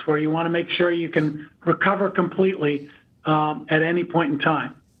files where you want to make sure you can recover completely at any point in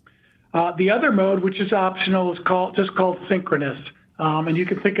time. The other mode, which is optional, is called synchronous, and you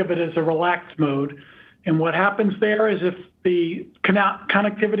can think of it as a relaxed mode. And what happens there is if the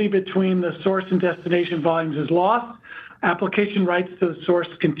connectivity between the source and destination volumes is lost, application writes to the source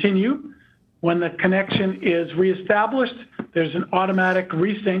continue. When the connection is reestablished, there's an automatic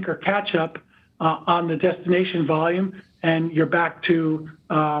resync or catch-up on the destination volume, and you're back to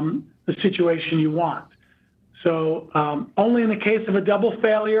the situation you want. So only in the case of a double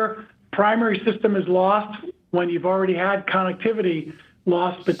failure, primary system is lost. When you've already had connectivity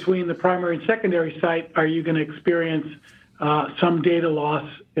lost between the primary and secondary site, are you going to experience some data loss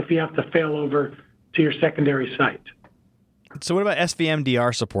if you have to fail over to your secondary site? So what about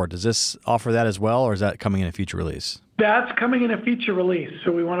SVMDR support? Does this offer that as well, or is that coming in a future release? That's coming in a feature release.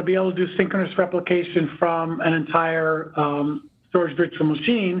 So we want to be able to do synchronous replication from an entire storage virtual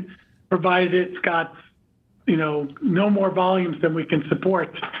machine, provided it's got, no more volumes than we can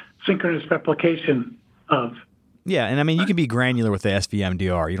support synchronous replication of. Yeah, and I mean, you can be granular with the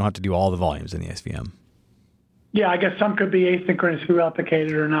SVMDR. You don't have to do all the volumes in the SVM. Yeah, I guess some could be asynchronously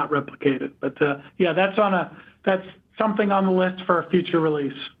replicated or not replicated. But that's something on the list for a future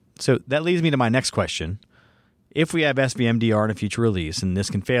release. So that leads me to my next question. If we have SVMDR in a future release, and this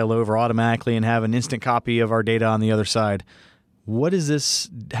can fail over automatically and have an instant copy of our data on the other side, how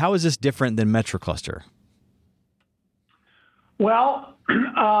is this different than MetroCluster? Well,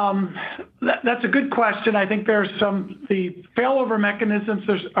 that's a good question. I think the failover mechanisms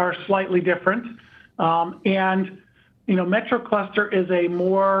are slightly different. MetroCluster is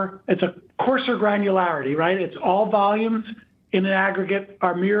it's a coarser granularity, right? It's all volumes in an aggregate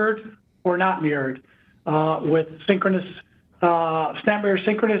are mirrored or not mirrored. With synchronous, SnapMirror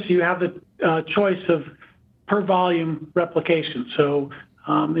synchronous, you have the choice of per volume replication. So,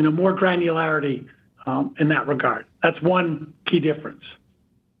 more granularity in that regard. That's one key difference.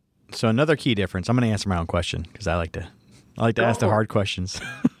 So another key difference, I'm going to answer my own question because I like to ask the hard questions.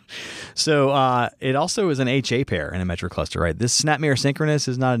 So it also is an HA pair in a MetroCluster, right? This SnapMirror synchronous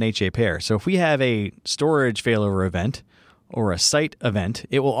is not an HA pair. So if we have a storage failover event or a site event,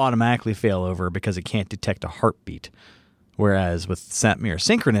 it will automatically fail over because it can't detect a heartbeat. Whereas with SnapMirror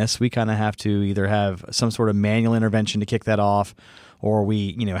synchronous, we kind of have to either have some sort of manual intervention to kick that off, or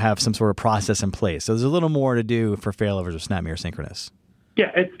we have some sort of process in place. So there's a little more to do for failovers of SnapMirror synchronous. Yeah,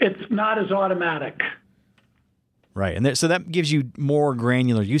 it's not as automatic. Right, and so that gives you more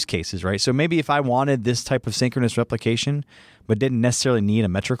granular use cases, right? So maybe if I wanted this type of synchronous replication, but didn't necessarily need a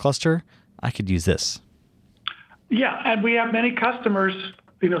MetroCluster, I could use this. Yeah, and we have many customers,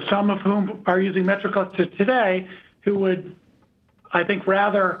 some of whom are using MetroCluster today, who would, I think,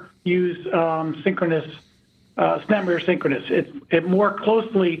 rather use synchronous, SnapMirror synchronous. It more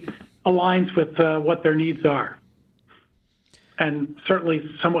closely aligns with what their needs are, and certainly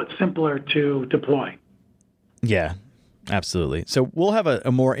somewhat simpler to deploy. Yeah, absolutely. So we'll have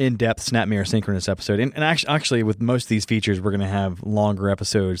a more in-depth SnapMirror synchronous episode. And actually, with most of these features, we're going to have longer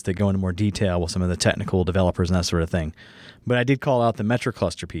episodes that go into more detail with some of the technical developers and that sort of thing. But I did call out the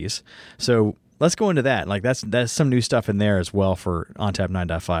MetroCluster piece. So let's go into that. Like that's some new stuff in there as well for ONTAP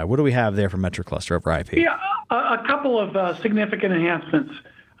 9.5. What do we have there for MetroCluster over IP? Yeah, a couple of significant enhancements.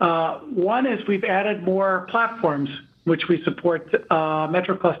 One is we've added more platforms which we support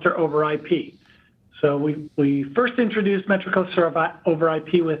MetroCluster over IP. So we first introduced MetroCluster over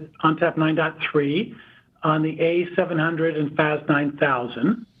IP with ONTAP 9.3 on the A700 and FAS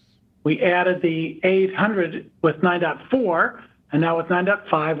 9000. We added the A800 with 9.4, and now with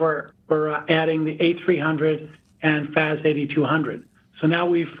 9.5, we're adding the A300 and FAS 8200. So now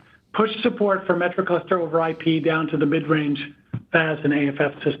we've pushed support for MetroCluster over IP down to the mid-range FAS and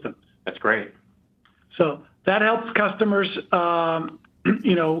AFF systems. That's great. So that helps customers,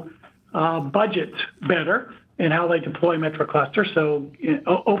 budget better in how they deploy MetroCluster. So it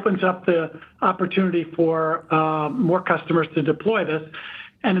opens up the opportunity for more customers to deploy this.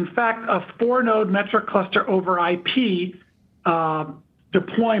 And in fact, a 4-node MetroCluster over IP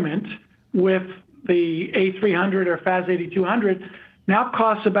deployment with the A300 or FAS 8200 now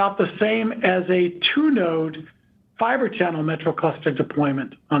costs about the same as a 2-node fiber channel MetroCluster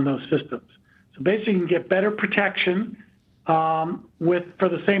deployment on those systems. So basically, you can get better protection for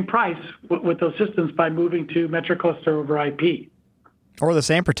the same price with those systems by moving to MetroCluster over IP. Or the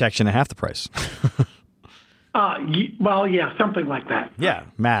same protection at half the price. Well, yeah, something like that. Yeah,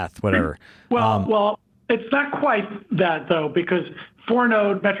 math, whatever. Well, it's not quite that, though, because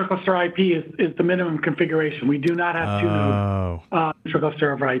 4-node metro cluster IP is the minimum configuration. We do not have 2-node metro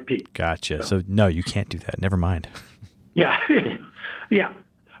cluster over IP. Gotcha. So, no, you can't do that. Never mind. Yeah. Yeah.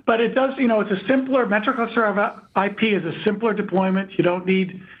 But it does, it's a simpler, metro cluster over IP is a simpler deployment. You don't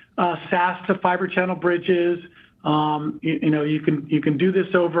need SAS to fiber channel bridges. You can do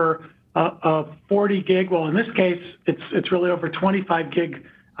this over 40 gig. Well, in this case, it's really over 25 gig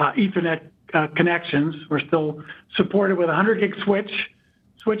Ethernet connections. We're still supported with 100 gig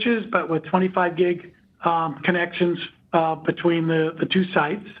switches, but with 25 gig connections between the two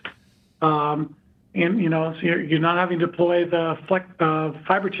sites. So you're not having to deploy the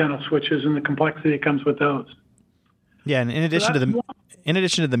fiber channel switches and the complexity that comes with those. Yeah, and in addition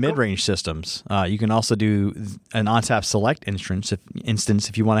to the mid-range systems, you can also do an ONTAP Select instance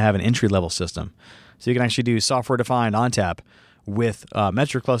if you want to have an entry-level system. So you can actually do software-defined ONTAP with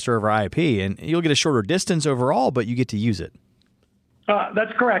metro cluster over IP, and you'll get a shorter distance overall, but you get to use it.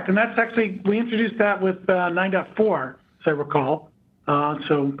 That's correct, and that's actually, we introduced that with 9.4, as I recall.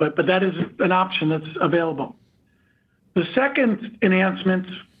 But that is an option that's available. The second enhancement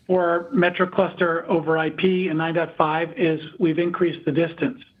for metro cluster over IP in 9.5 is we've increased the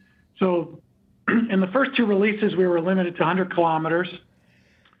distance. So in the first two releases, we were limited to 100 kilometers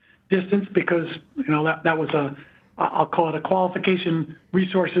distance because, that was I'll call it a qualification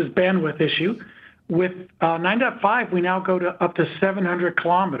resources bandwidth issue. With 9.5, we now go up to 700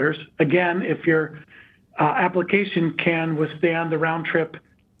 kilometers. Again, if your application can withstand the round trip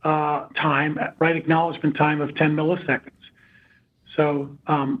time, write acknowledgement time of 10 milliseconds. So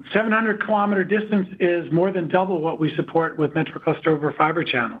 700 kilometer distance is more than double what we support with metro cluster over fiber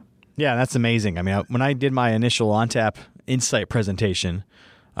channel. Yeah, that's amazing. I mean, when I did my initial ONTAP Insight presentation,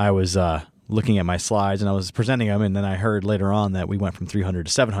 I was looking at my slides and I was presenting them, and then I heard later on that we went from 300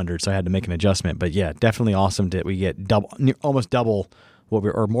 to 700, so I had to make an adjustment. But yeah, definitely awesome that we get almost double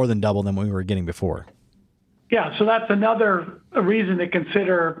or more than double than what we were getting before. Yeah, so that's another reason to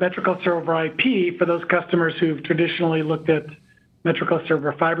consider metro cluster over IP for those customers who've traditionally looked at metro cluster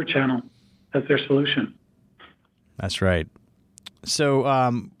over fiber channel as their solution. That's right.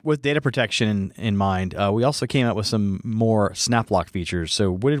 So with data protection in mind, we also came out with some more SnapLock features. So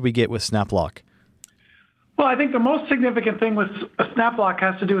what did we get with SnapLock? Well, I think the most significant thing with SnapLock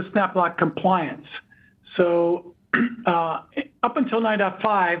has to do with SnapLock compliance. So up until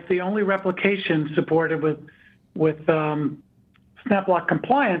 9.5, the only replication supported with SnapLock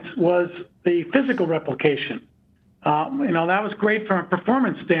compliance was the physical replication. That was great from a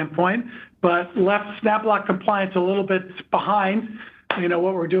performance standpoint, but left SnapLock compliance a little bit behind,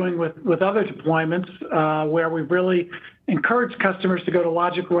 what we're doing with other deployments, where we've really encouraged customers to go to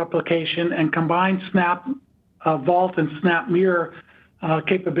logical replication and combine Snap Vault and Snap Mirror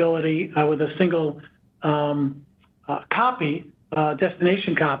capability with a single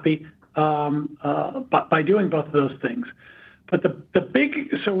destination copy, by doing both of those things. But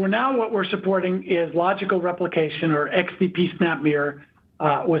so what we're supporting is logical replication or XDP Snap Mirror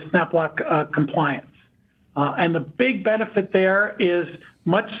with SnapLock compliance. And the big benefit there is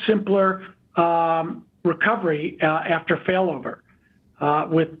much simpler recovery after failover.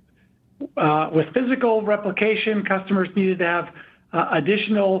 With physical replication, customers needed to have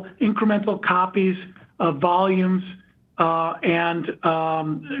additional incremental copies of volumes and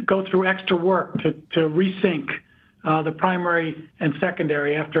go through extra work to resync the primary and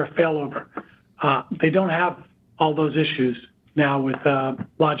secondary after a failover. They don't have all those issues now with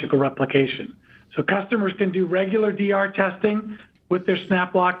logical replication. So customers can do regular DR testing with their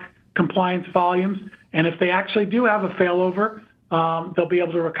SnapLock compliance volumes, and if they actually do have a failover, they'll be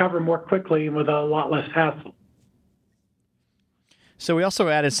able to recover more quickly and with a lot less hassle. So we also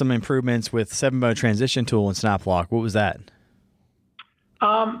added some improvements with 7-mode transition tool in SnapLock. What was that?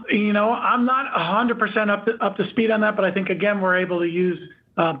 I'm not 100% up to speed on that, but I think, again, we're able to use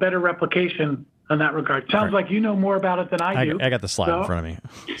better replication in that regard. Sounds like you know more about it than I do. I got the slide in front of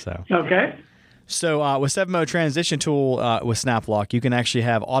me. So okay. So with 7-mode transition tool with SnapLock, you can actually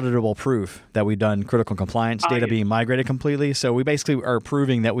have auditable proof that we've done critical compliance data being migrated completely. So we basically are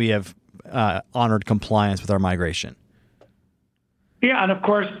proving that we have honored compliance with our migration. Yeah, and of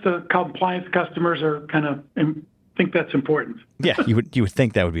course, the compliance customers are kind of think that's important. Yeah, you would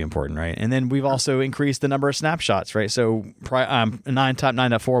think that would be important, right? And then we've also increased the number of snapshots, right? So Top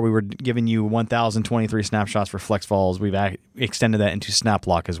 9.4, we were giving you 1,023 snapshots for FlexVols. We've extended that into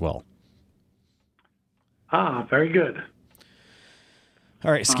SnapLock as well. Very good.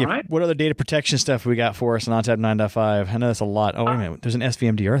 All right, Skip, What other data protection stuff we got for us on ONTAP 9.5? I know that's a lot. Oh, wait a minute. There's an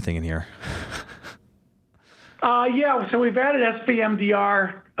SVMDR thing in here. Yeah, so we've added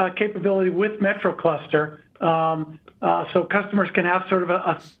SVMDR capability with MetroCluster, so customers can have sort of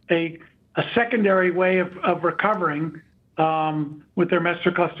a secondary way of recovering with their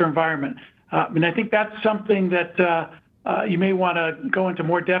MetroCluster environment. And I think that's something that you may want to go into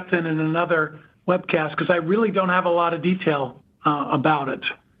more depth in another webcast, because I really don't have a lot of detail about it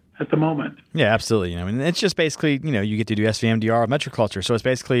at the moment. Yeah, absolutely. I mean, it's just basically, you get to do SVMDR with MetroCluster, so it's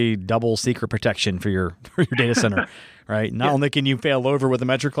basically double secret protection for your data center, right? Not only can you fail over with a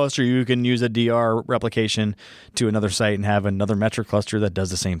MetroCluster, you can use a DR replication to another site and have another MetroCluster that does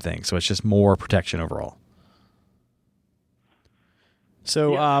the same thing. So it's just more protection overall.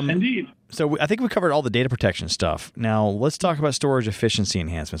 So, indeed. So I think we covered all the data protection stuff. Now let's talk about storage efficiency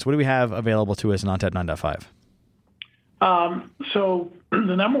enhancements. What do we have available to us in ONTAP 9.5? So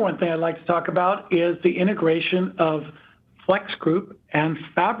the number one thing I'd like to talk about is the integration of FlexGroup and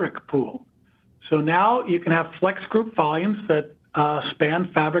Fabric Pool. So now you can have FlexGroup volumes that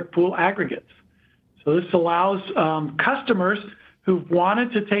span Fabric Pool aggregates. So this allows customers who've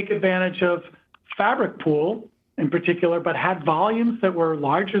wanted to take advantage of Fabric Pool in particular, but had volumes that were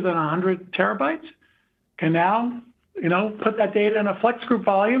larger than 100 terabytes, can now, put that data in a FlexGroup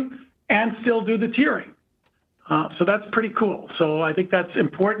volume and still do the tiering. So that's pretty cool. So I think that's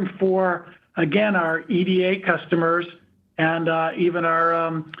important for, again, our EDA customers and even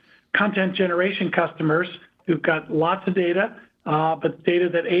our content generation customers who've got lots of data, but data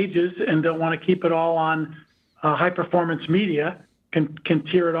that ages and don't want to keep it all on high-performance media can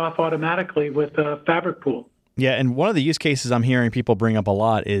tier it off automatically with Fabric Pool. Yeah, and one of the use cases I'm hearing people bring up a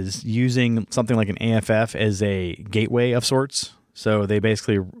lot is using something like an AFF as a gateway of sorts. So they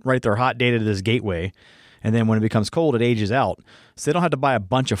basically write their hot data to this gateway, and then when it becomes cold, it ages out. So they don't have to buy a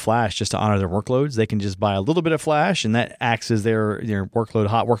bunch of flash just to honor their workloads. They can just buy a little bit of flash, and that acts as their workload,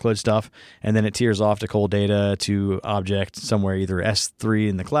 hot workload stuff, and then it tiers off to cold data to object somewhere, either S3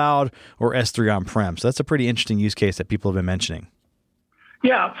 in the cloud or S3 on-prem. So that's a pretty interesting use case that people have been mentioning.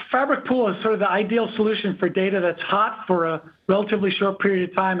 Yeah, Fabric Pool is sort of the ideal solution for data that's hot for a relatively short period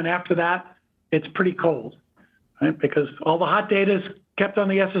of time, and after that, it's pretty cold, right? Because all the hot data is kept on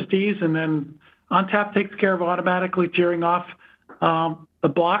the SSDs, and then ONTAP takes care of automatically tearing off the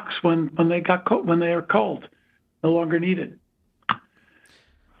blocks when they are cold, no longer needed.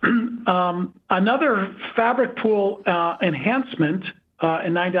 Another Fabric Pool enhancement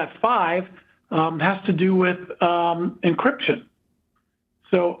in 9.5 has to do with encryption.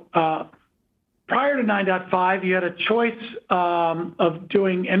 So prior to 9.5, you had a choice of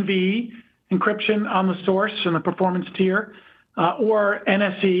doing NVE encryption on the source and the performance tier, or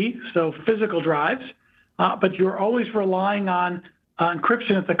NSE, so physical drives, but you're always relying on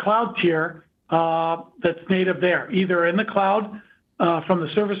encryption at the cloud tier that's native there, either in the cloud from the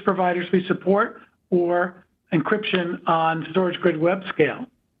service providers we support, or encryption on StorageGRID web scale.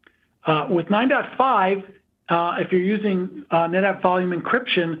 With 9.5, if you're using NetApp volume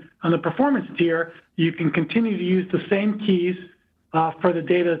encryption on the performance tier, you can continue to use the same keys for the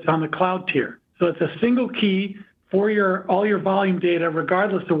data that's on the cloud tier. So it's a single key for all your volume data,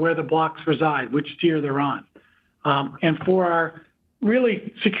 regardless of where the blocks reside, which tier they're on. And for our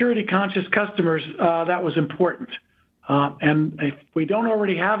really security-conscious customers, that was important. And if we don't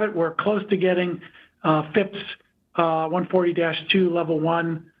already have it, we're close to getting FIPS 140-2 level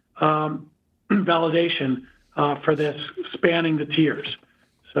 1 validation for this, spanning the tiers.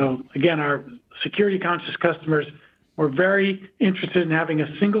 So again, our security-conscious customers were very interested in having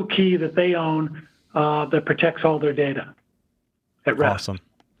a single key that they own that protects all their data at rest. Awesome.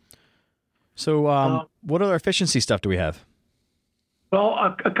 So what other efficiency stuff do we have?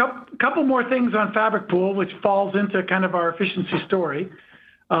 Well, a couple more things on Fabric Pool, which falls into kind of our efficiency story.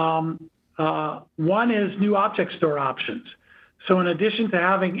 One is new object store options. So in addition to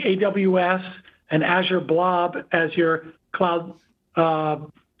having AWS and Azure Blob as your cloud,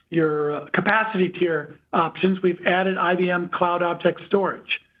 your capacity tier options, we've added IBM Cloud Object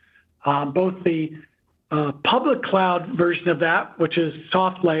Storage. Both the public cloud version of that, which is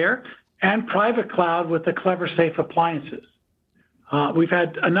SoftLayer, and private cloud with the CleverSafe appliances. We've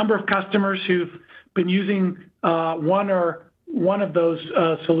had a number of customers who've been using one of those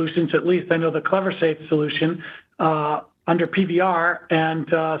solutions, at least. I know the CleverSafe solution under PVR, and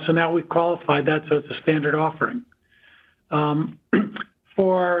so now we've qualified that, so it's a standard offering.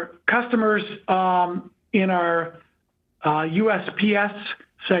 For customers in our USPS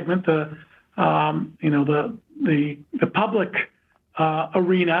segment, the public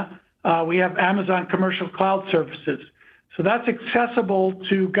arena, we have Amazon Commercial Cloud Services. So that's accessible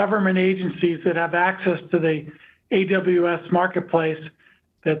to government agencies that have access to the AWS marketplace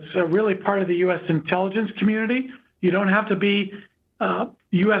that's really part of the U.S. intelligence community. You don't have to be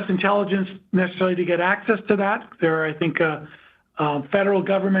U.S. intelligence necessarily to get access to that. There are, I think, federal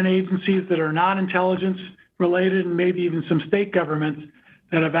government agencies that are not intelligence related, and maybe even some state governments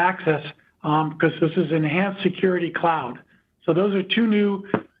that have access, because this is enhanced security cloud. So those are two new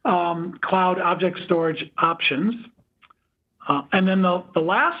cloud object storage options. And then the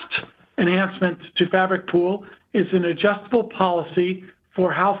last enhancement to Fabric Pool is an adjustable policy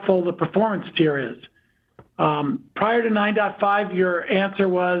for how full the performance tier is. Prior to 9.5, your answer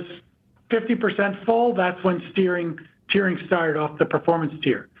was 50% full. That's when tiering started off the performance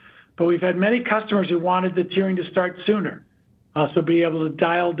tier. But we've had many customers who wanted the tiering to start sooner, so be able to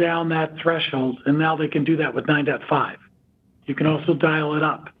dial down that threshold, and now they can do that with 9.5. You can also dial it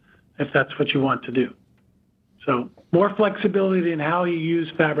up if that's what you want to do. So more flexibility in how you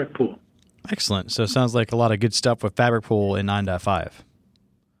use Fabric Pool. Excellent. So it sounds like a lot of good stuff with Fabric Pool in 9.5.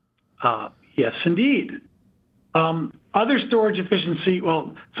 Yes, indeed. Other storage efficiency,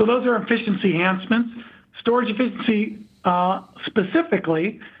 so those are efficiency enhancements. Storage efficiency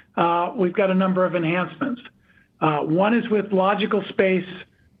specifically, we've got a number of enhancements. One is with logical space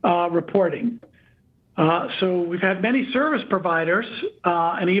reporting. So we've had many service providers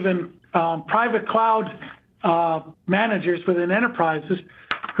and even private cloud managers within enterprises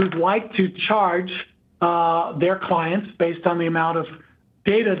who'd like to charge their clients based on the amount of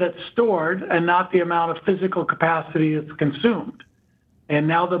data that's stored and not the amount of physical capacity that's consumed. And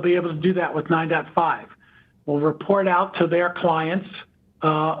now they'll be able to do that with 9.5. We'll report out to their clients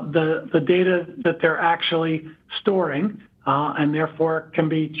the data that they're actually storing, and therefore can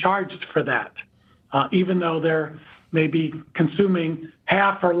be charged for that, even though they're maybe consuming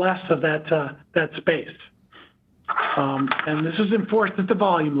half or less of that space. And this is enforced at the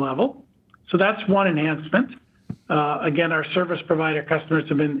volume level. So that's one enhancement. Again, our service provider customers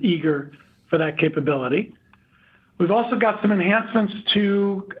have been eager for that capability. We've also got some enhancements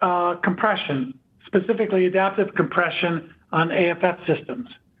to compression, specifically adaptive compression on AFF systems.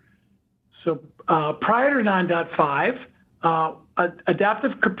 So prior to 9.5,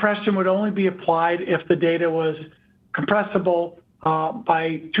 adaptive compression would only be applied if the data was compressible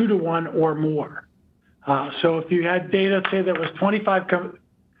by 2 to 1 or more. So if you had data, say, that was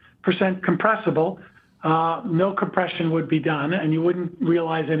 25% compressible, no compression would be done, and you wouldn't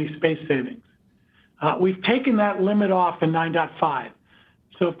realize any space savings. We've taken that limit off in 9.5.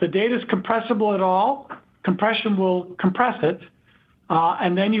 So if the data is compressible at all, compression will compress it,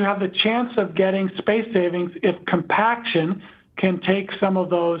 and then you have the chance of getting space savings if compaction can take some of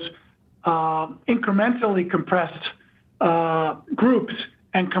those incrementally compressed groups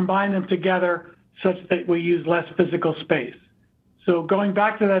and combine them together such that we use less physical space. So going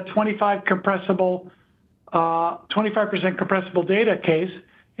back to that 25% compressible data case,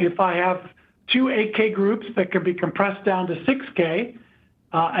 if I have two 8K groups that can be compressed down to 6K,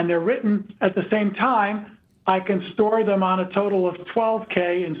 and they're written at the same time, I can store them on a total of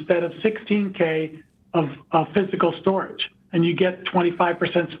 12K instead of 16K of physical storage. And you get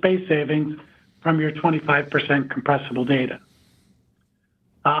 25% space savings from your 25% compressible data.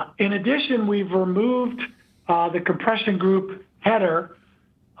 In addition, we've removed the compression group header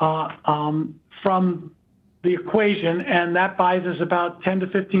from the equation, and that buys us about 10 to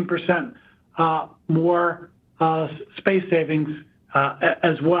 15% more space savings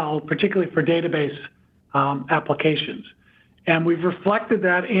as well, particularly for database applications. And we've reflected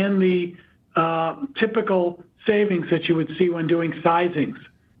that in the typical savings that you would see when doing sizings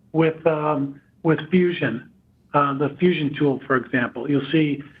with Fusion, the Fusion tool, for example. You'll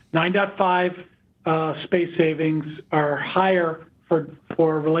see 9.5 space savings are higher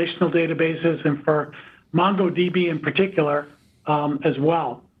for relational databases and for MongoDB in particular as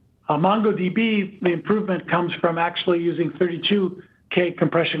well. MongoDB, the improvement comes from actually using 32K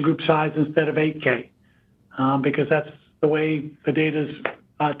compression group size instead of 8K, because that's the way the data is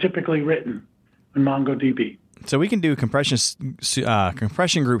typically written in MongoDB. So we can do compression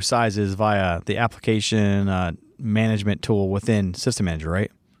group sizes via the application management tool within System Manager,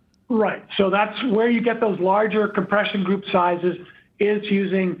 right? Right. So that's where you get those larger compression group sizes, is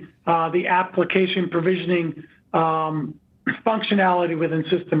using the application provisioning functionality within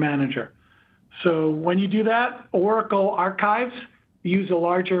System Manager. So when you do that, Oracle Archives use a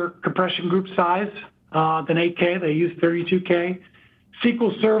larger compression group size than 8K. They use 32K.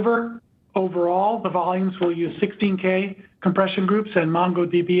 SQL Server, overall, the volumes will use 16K compression groups, and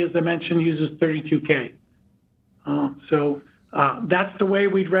MongoDB, as I mentioned, uses 32K. So that's the way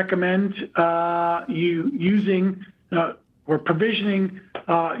we'd recommend you using or provisioning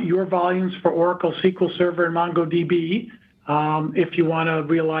your volumes for Oracle, SQL Server, and MongoDB if you want to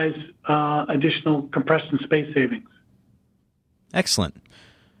realize additional compression space savings. Excellent.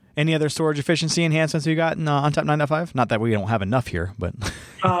 Any other storage efficiency enhancements you got in ONTAP 9.5? Not that we don't have enough here, but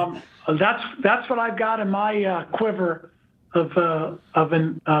that's what I've got in my quiver of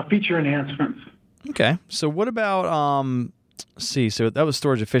feature enhancements. Okay. So what about let's see? So that was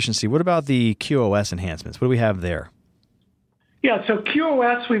storage efficiency. What about the QoS enhancements? What do we have there? Yeah. So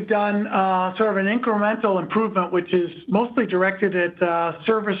QoS, we've done sort of an incremental improvement, which is mostly directed at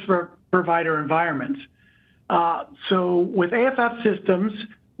service provider environments. So with AFF systems,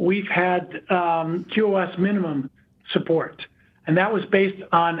 we've had QoS minimum support, and that was based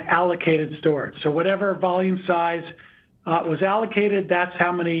on allocated storage. So whatever volume size was allocated, that's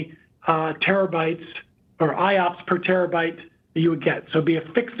how many terabytes or IOPS per terabyte you would get. So it'd be a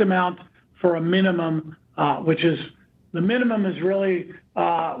fixed amount for a minimum, which is the minimum is really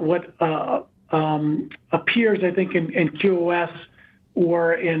what appears, I think, in QoS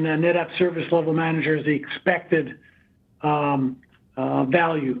or in NetApp Service Level Manager as the expected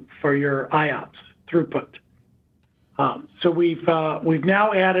value for your IOPS throughput. So we've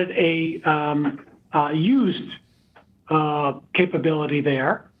now added a used capability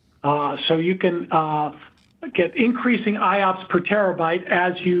there, so you can get increasing IOPS per terabyte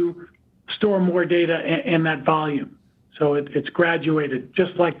as you store more data in that volume. So it's graduated,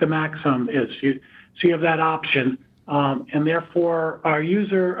 just like the Maxim is. So you have that option, and therefore our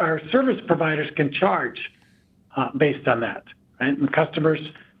service providers can charge based on that. Right? And customers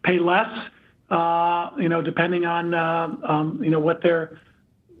pay less, depending on what their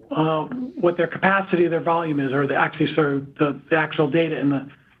capacity of their volume is, or the actual data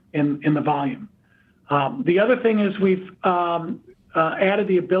in the volume. The other thing is we've added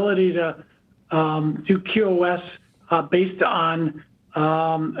the ability to do QoS based on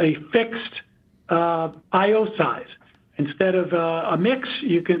a fixed I/O size. Instead of a mix,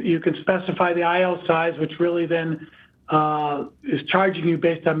 you can specify the I/O size, which really then is charging you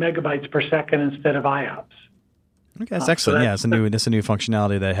based on megabytes per second instead of IOPS. Okay, that's excellent. That's a new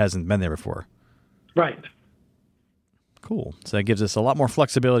functionality that hasn't been there before. Right. Cool. So that gives us a lot more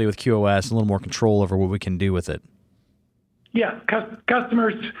flexibility with QoS, a little more control over what we can do with it. Yeah,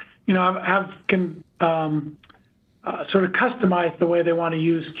 customers, can sort of customize the way they want to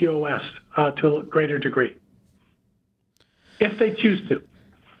use QoS to a greater degree, if they choose to.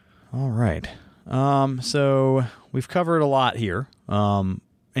 All right. So we've covered a lot here.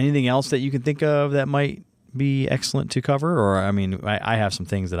 Anything else that you can think of that might be excellent to cover? Or, I have some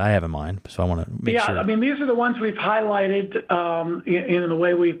things that I have in mind, so I want to make sure. Yeah, these are the ones we've highlighted in the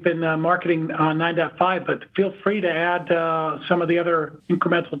way we've been marketing on 9.5, but feel free to add some of the other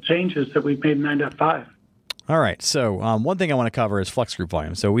incremental changes that we've made in 9.5. All right, so one thing I want to cover is FlexGroup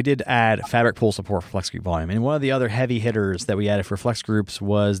volume. So we did add Fabric Pool support for FlexGroup volume, and one of the other heavy hitters that we added for FlexGroups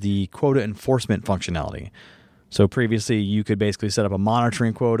was the quota enforcement functionality. So previously, you could basically set up a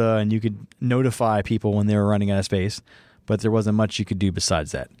monitoring quota, and you could notify people when they were running out of space, but there wasn't much you could do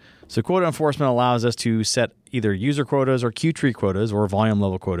besides that. So quota enforcement allows us to set either user quotas or Qtree quotas or volume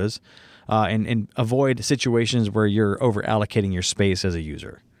level quotas, and avoid situations where you're over allocating your space as a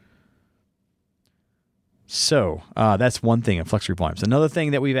user. So that's one thing in FlexGroup volumes. Another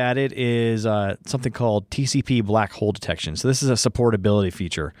thing that we've added is something called TCP black hole detection. So this is a supportability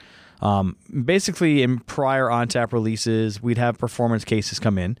feature. Basically, in prior ONTAP releases, we'd have performance cases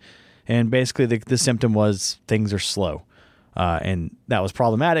come in, and basically the symptom was things are slow. And that was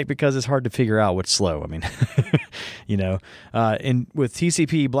problematic because it's hard to figure out what's slow. And with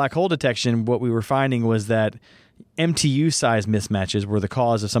TCP black hole detection, what we were finding was that MTU size mismatches were the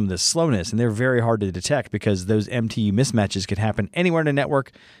cause of some of this slowness, and they're very hard to detect because those MTU mismatches could happen anywhere in the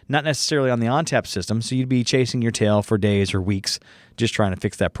network, not necessarily on the ONTAP system, so you'd be chasing your tail for days or weeks just trying to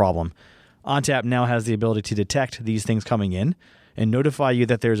fix that problem. ONTAP now has the ability to detect these things coming in and notify you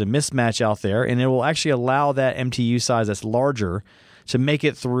that there's a mismatch out there, and it will actually allow that MTU size that's larger to make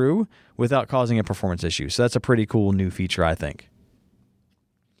it through without causing a performance issue. So that's a pretty cool new feature, I think.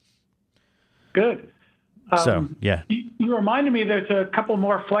 Good. So, yeah. You reminded me there's a couple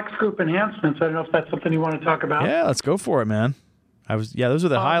more FlexGroup enhancements. I don't know if that's something you want to talk about. Yeah, let's go for it, man. Those are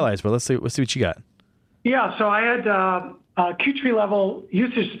the highlights, but let's see what you got. Yeah, so I had Qtree level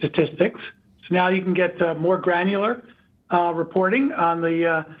usage statistics. So now you can get more granular reporting on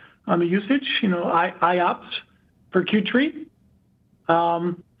the usage, IOPS for Qtree.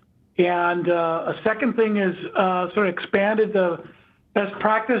 And a second thing is sort of expanded the best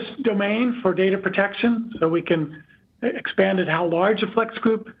practice domain for data protection, so we can expanded how large a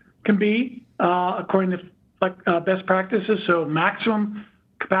FlexGroup can be according to best practices. So maximum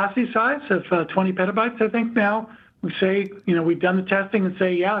capacity size of 20 petabytes, I think now, we say, we've done the testing and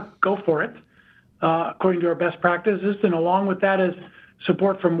say, yeah, go for it, according to our best practices. And along with that is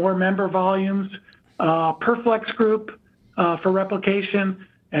support for more member volumes per flex group for replication,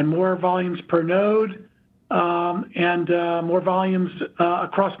 and more volumes per node, and more volumes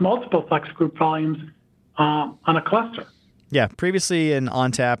across multiple flex group volumes on a cluster. Yeah, previously in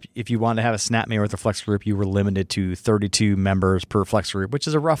ONTAP, if you wanted to have a SnapMirror with a flex group, you were limited to 32 members per flex group, which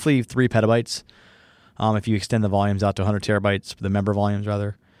is roughly 3 petabytes. If you extend the volumes out to 100 terabytes, the member volumes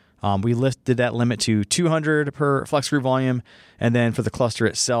rather. We lifted that limit to 200 per flex group volume, and then for the cluster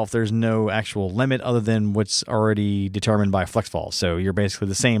itself, there's no actual limit other than what's already determined by FlexVols. So you're basically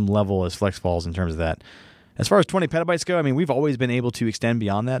the same level as FlexVols in terms of that. As far as 20 petabytes go, I mean, we've always been able to extend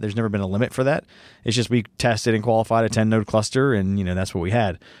beyond that. There's never been a limit for that. It's just we tested and qualified a 10-node cluster, and that's what we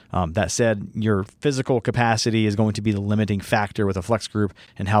had. That said, your physical capacity is going to be the limiting factor with a flex group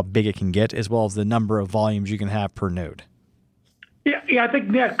and how big it can get, as well as the number of volumes you can have per node. Yeah, I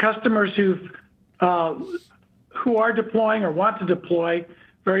think customers who are deploying or want to deploy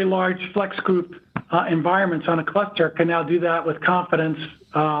very large flex group environments on a cluster can now do that with confidence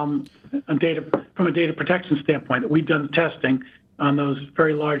on data from a data protection standpoint. That we've done testing on those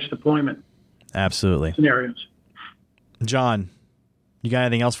very large deployment scenarios. John, you got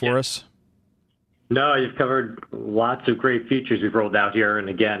anything else for us? No, you've covered lots of great features we've rolled out here, and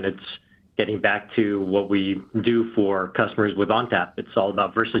again, it's getting back to what we do for customers with ONTAP. It's all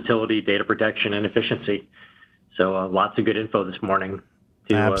about versatility, data protection, and efficiency. So lots of good info this morning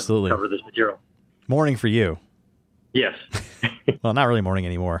to cover this material. Morning for you. Yes. Well, not really morning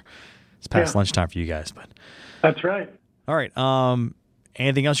anymore. It's past lunchtime for you guys, but that's right. All right.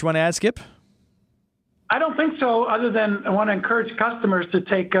 Anything else you want to add, Skip? I don't think so. Other than I want to encourage customers to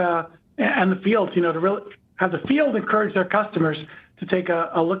take and the field, to really have the field encourage their customers to take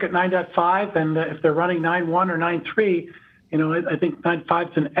a look at 9.5, and if they're running 9.1 or 9.3, I think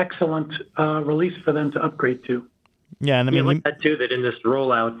 9.5 is an excellent release for them to upgrade to. Yeah, and I mean, like that too. That in this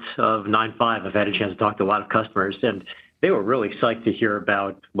rollout of 9.5, I've had a chance to talk to a lot of customers, and they were really psyched to hear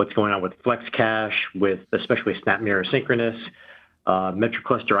about what's going on with FlexCache, with especially SnapMirror Synchronous,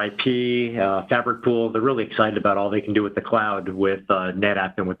 MetroCluster IP, Fabric Pool. They're really excited about all they can do with the cloud with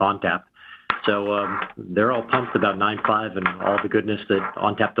NetApp and with ONTAP. So they're all pumped about 9.5 and all the goodness that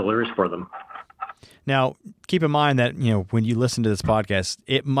ONTAP delivers for them. Now, keep in mind that, when you listen to this podcast,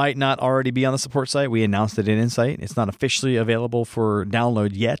 it might not already be on the support site. We announced it in Insight. It's not officially available for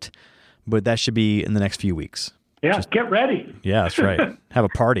download yet, but that should be in the next few weeks. Yeah, get ready. Yeah, that's right. Have a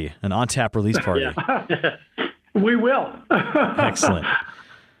party, an ONTAP release party. We will. Excellent.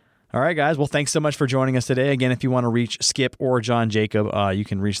 All right, guys. Well, thanks so much for joining us today. Again, if you want to reach Skip or John Jacob, you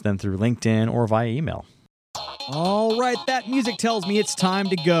can reach them through LinkedIn or via email. All right, that music tells me it's time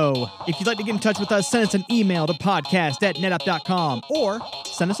to go. If you'd like to get in touch with us, send us an email to podcast@netapp.com or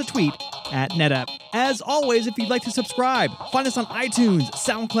send us a tweet @netapp. As always, if you'd like to subscribe, find us on iTunes,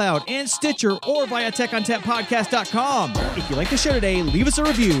 SoundCloud, and Stitcher, or via TechOnTapPodcast.com. If you like the show today, leave us a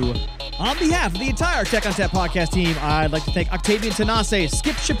review. On behalf of the entire Tech ONTAP podcast team, I'd like to thank Octavian Tanase,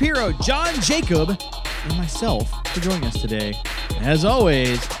 Skip Shapiro, John Jacob, and myself for joining us today. As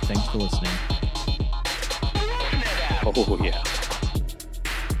always, thanks for listening. Oh, yeah.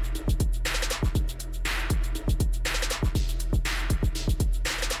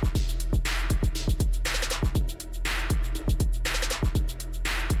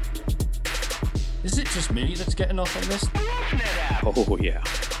 Is it just me that's getting off on this? Oh, yeah.